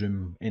games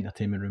room,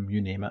 entertainment room, you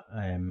name it.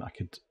 I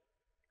could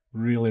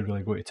really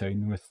go to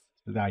town with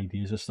the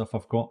ideas of stuff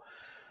I've got.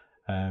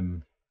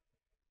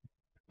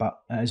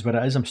 But it is what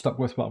it is. I'm stuck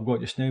with what I've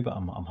got just now, but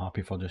I'm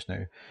happy for just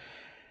now.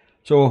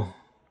 So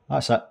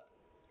that's it.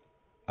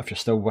 If you're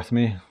still with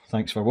me,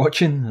 thanks for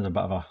watching. There's a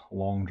bit of a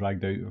long,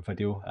 dragged out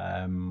video.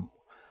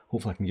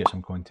 Hopefully I can get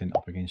some content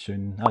up again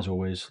soon. As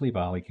always, leave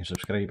a like and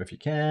subscribe if you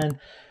can,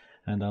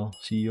 and I'll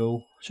see you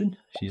all soon.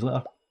 See you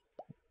later.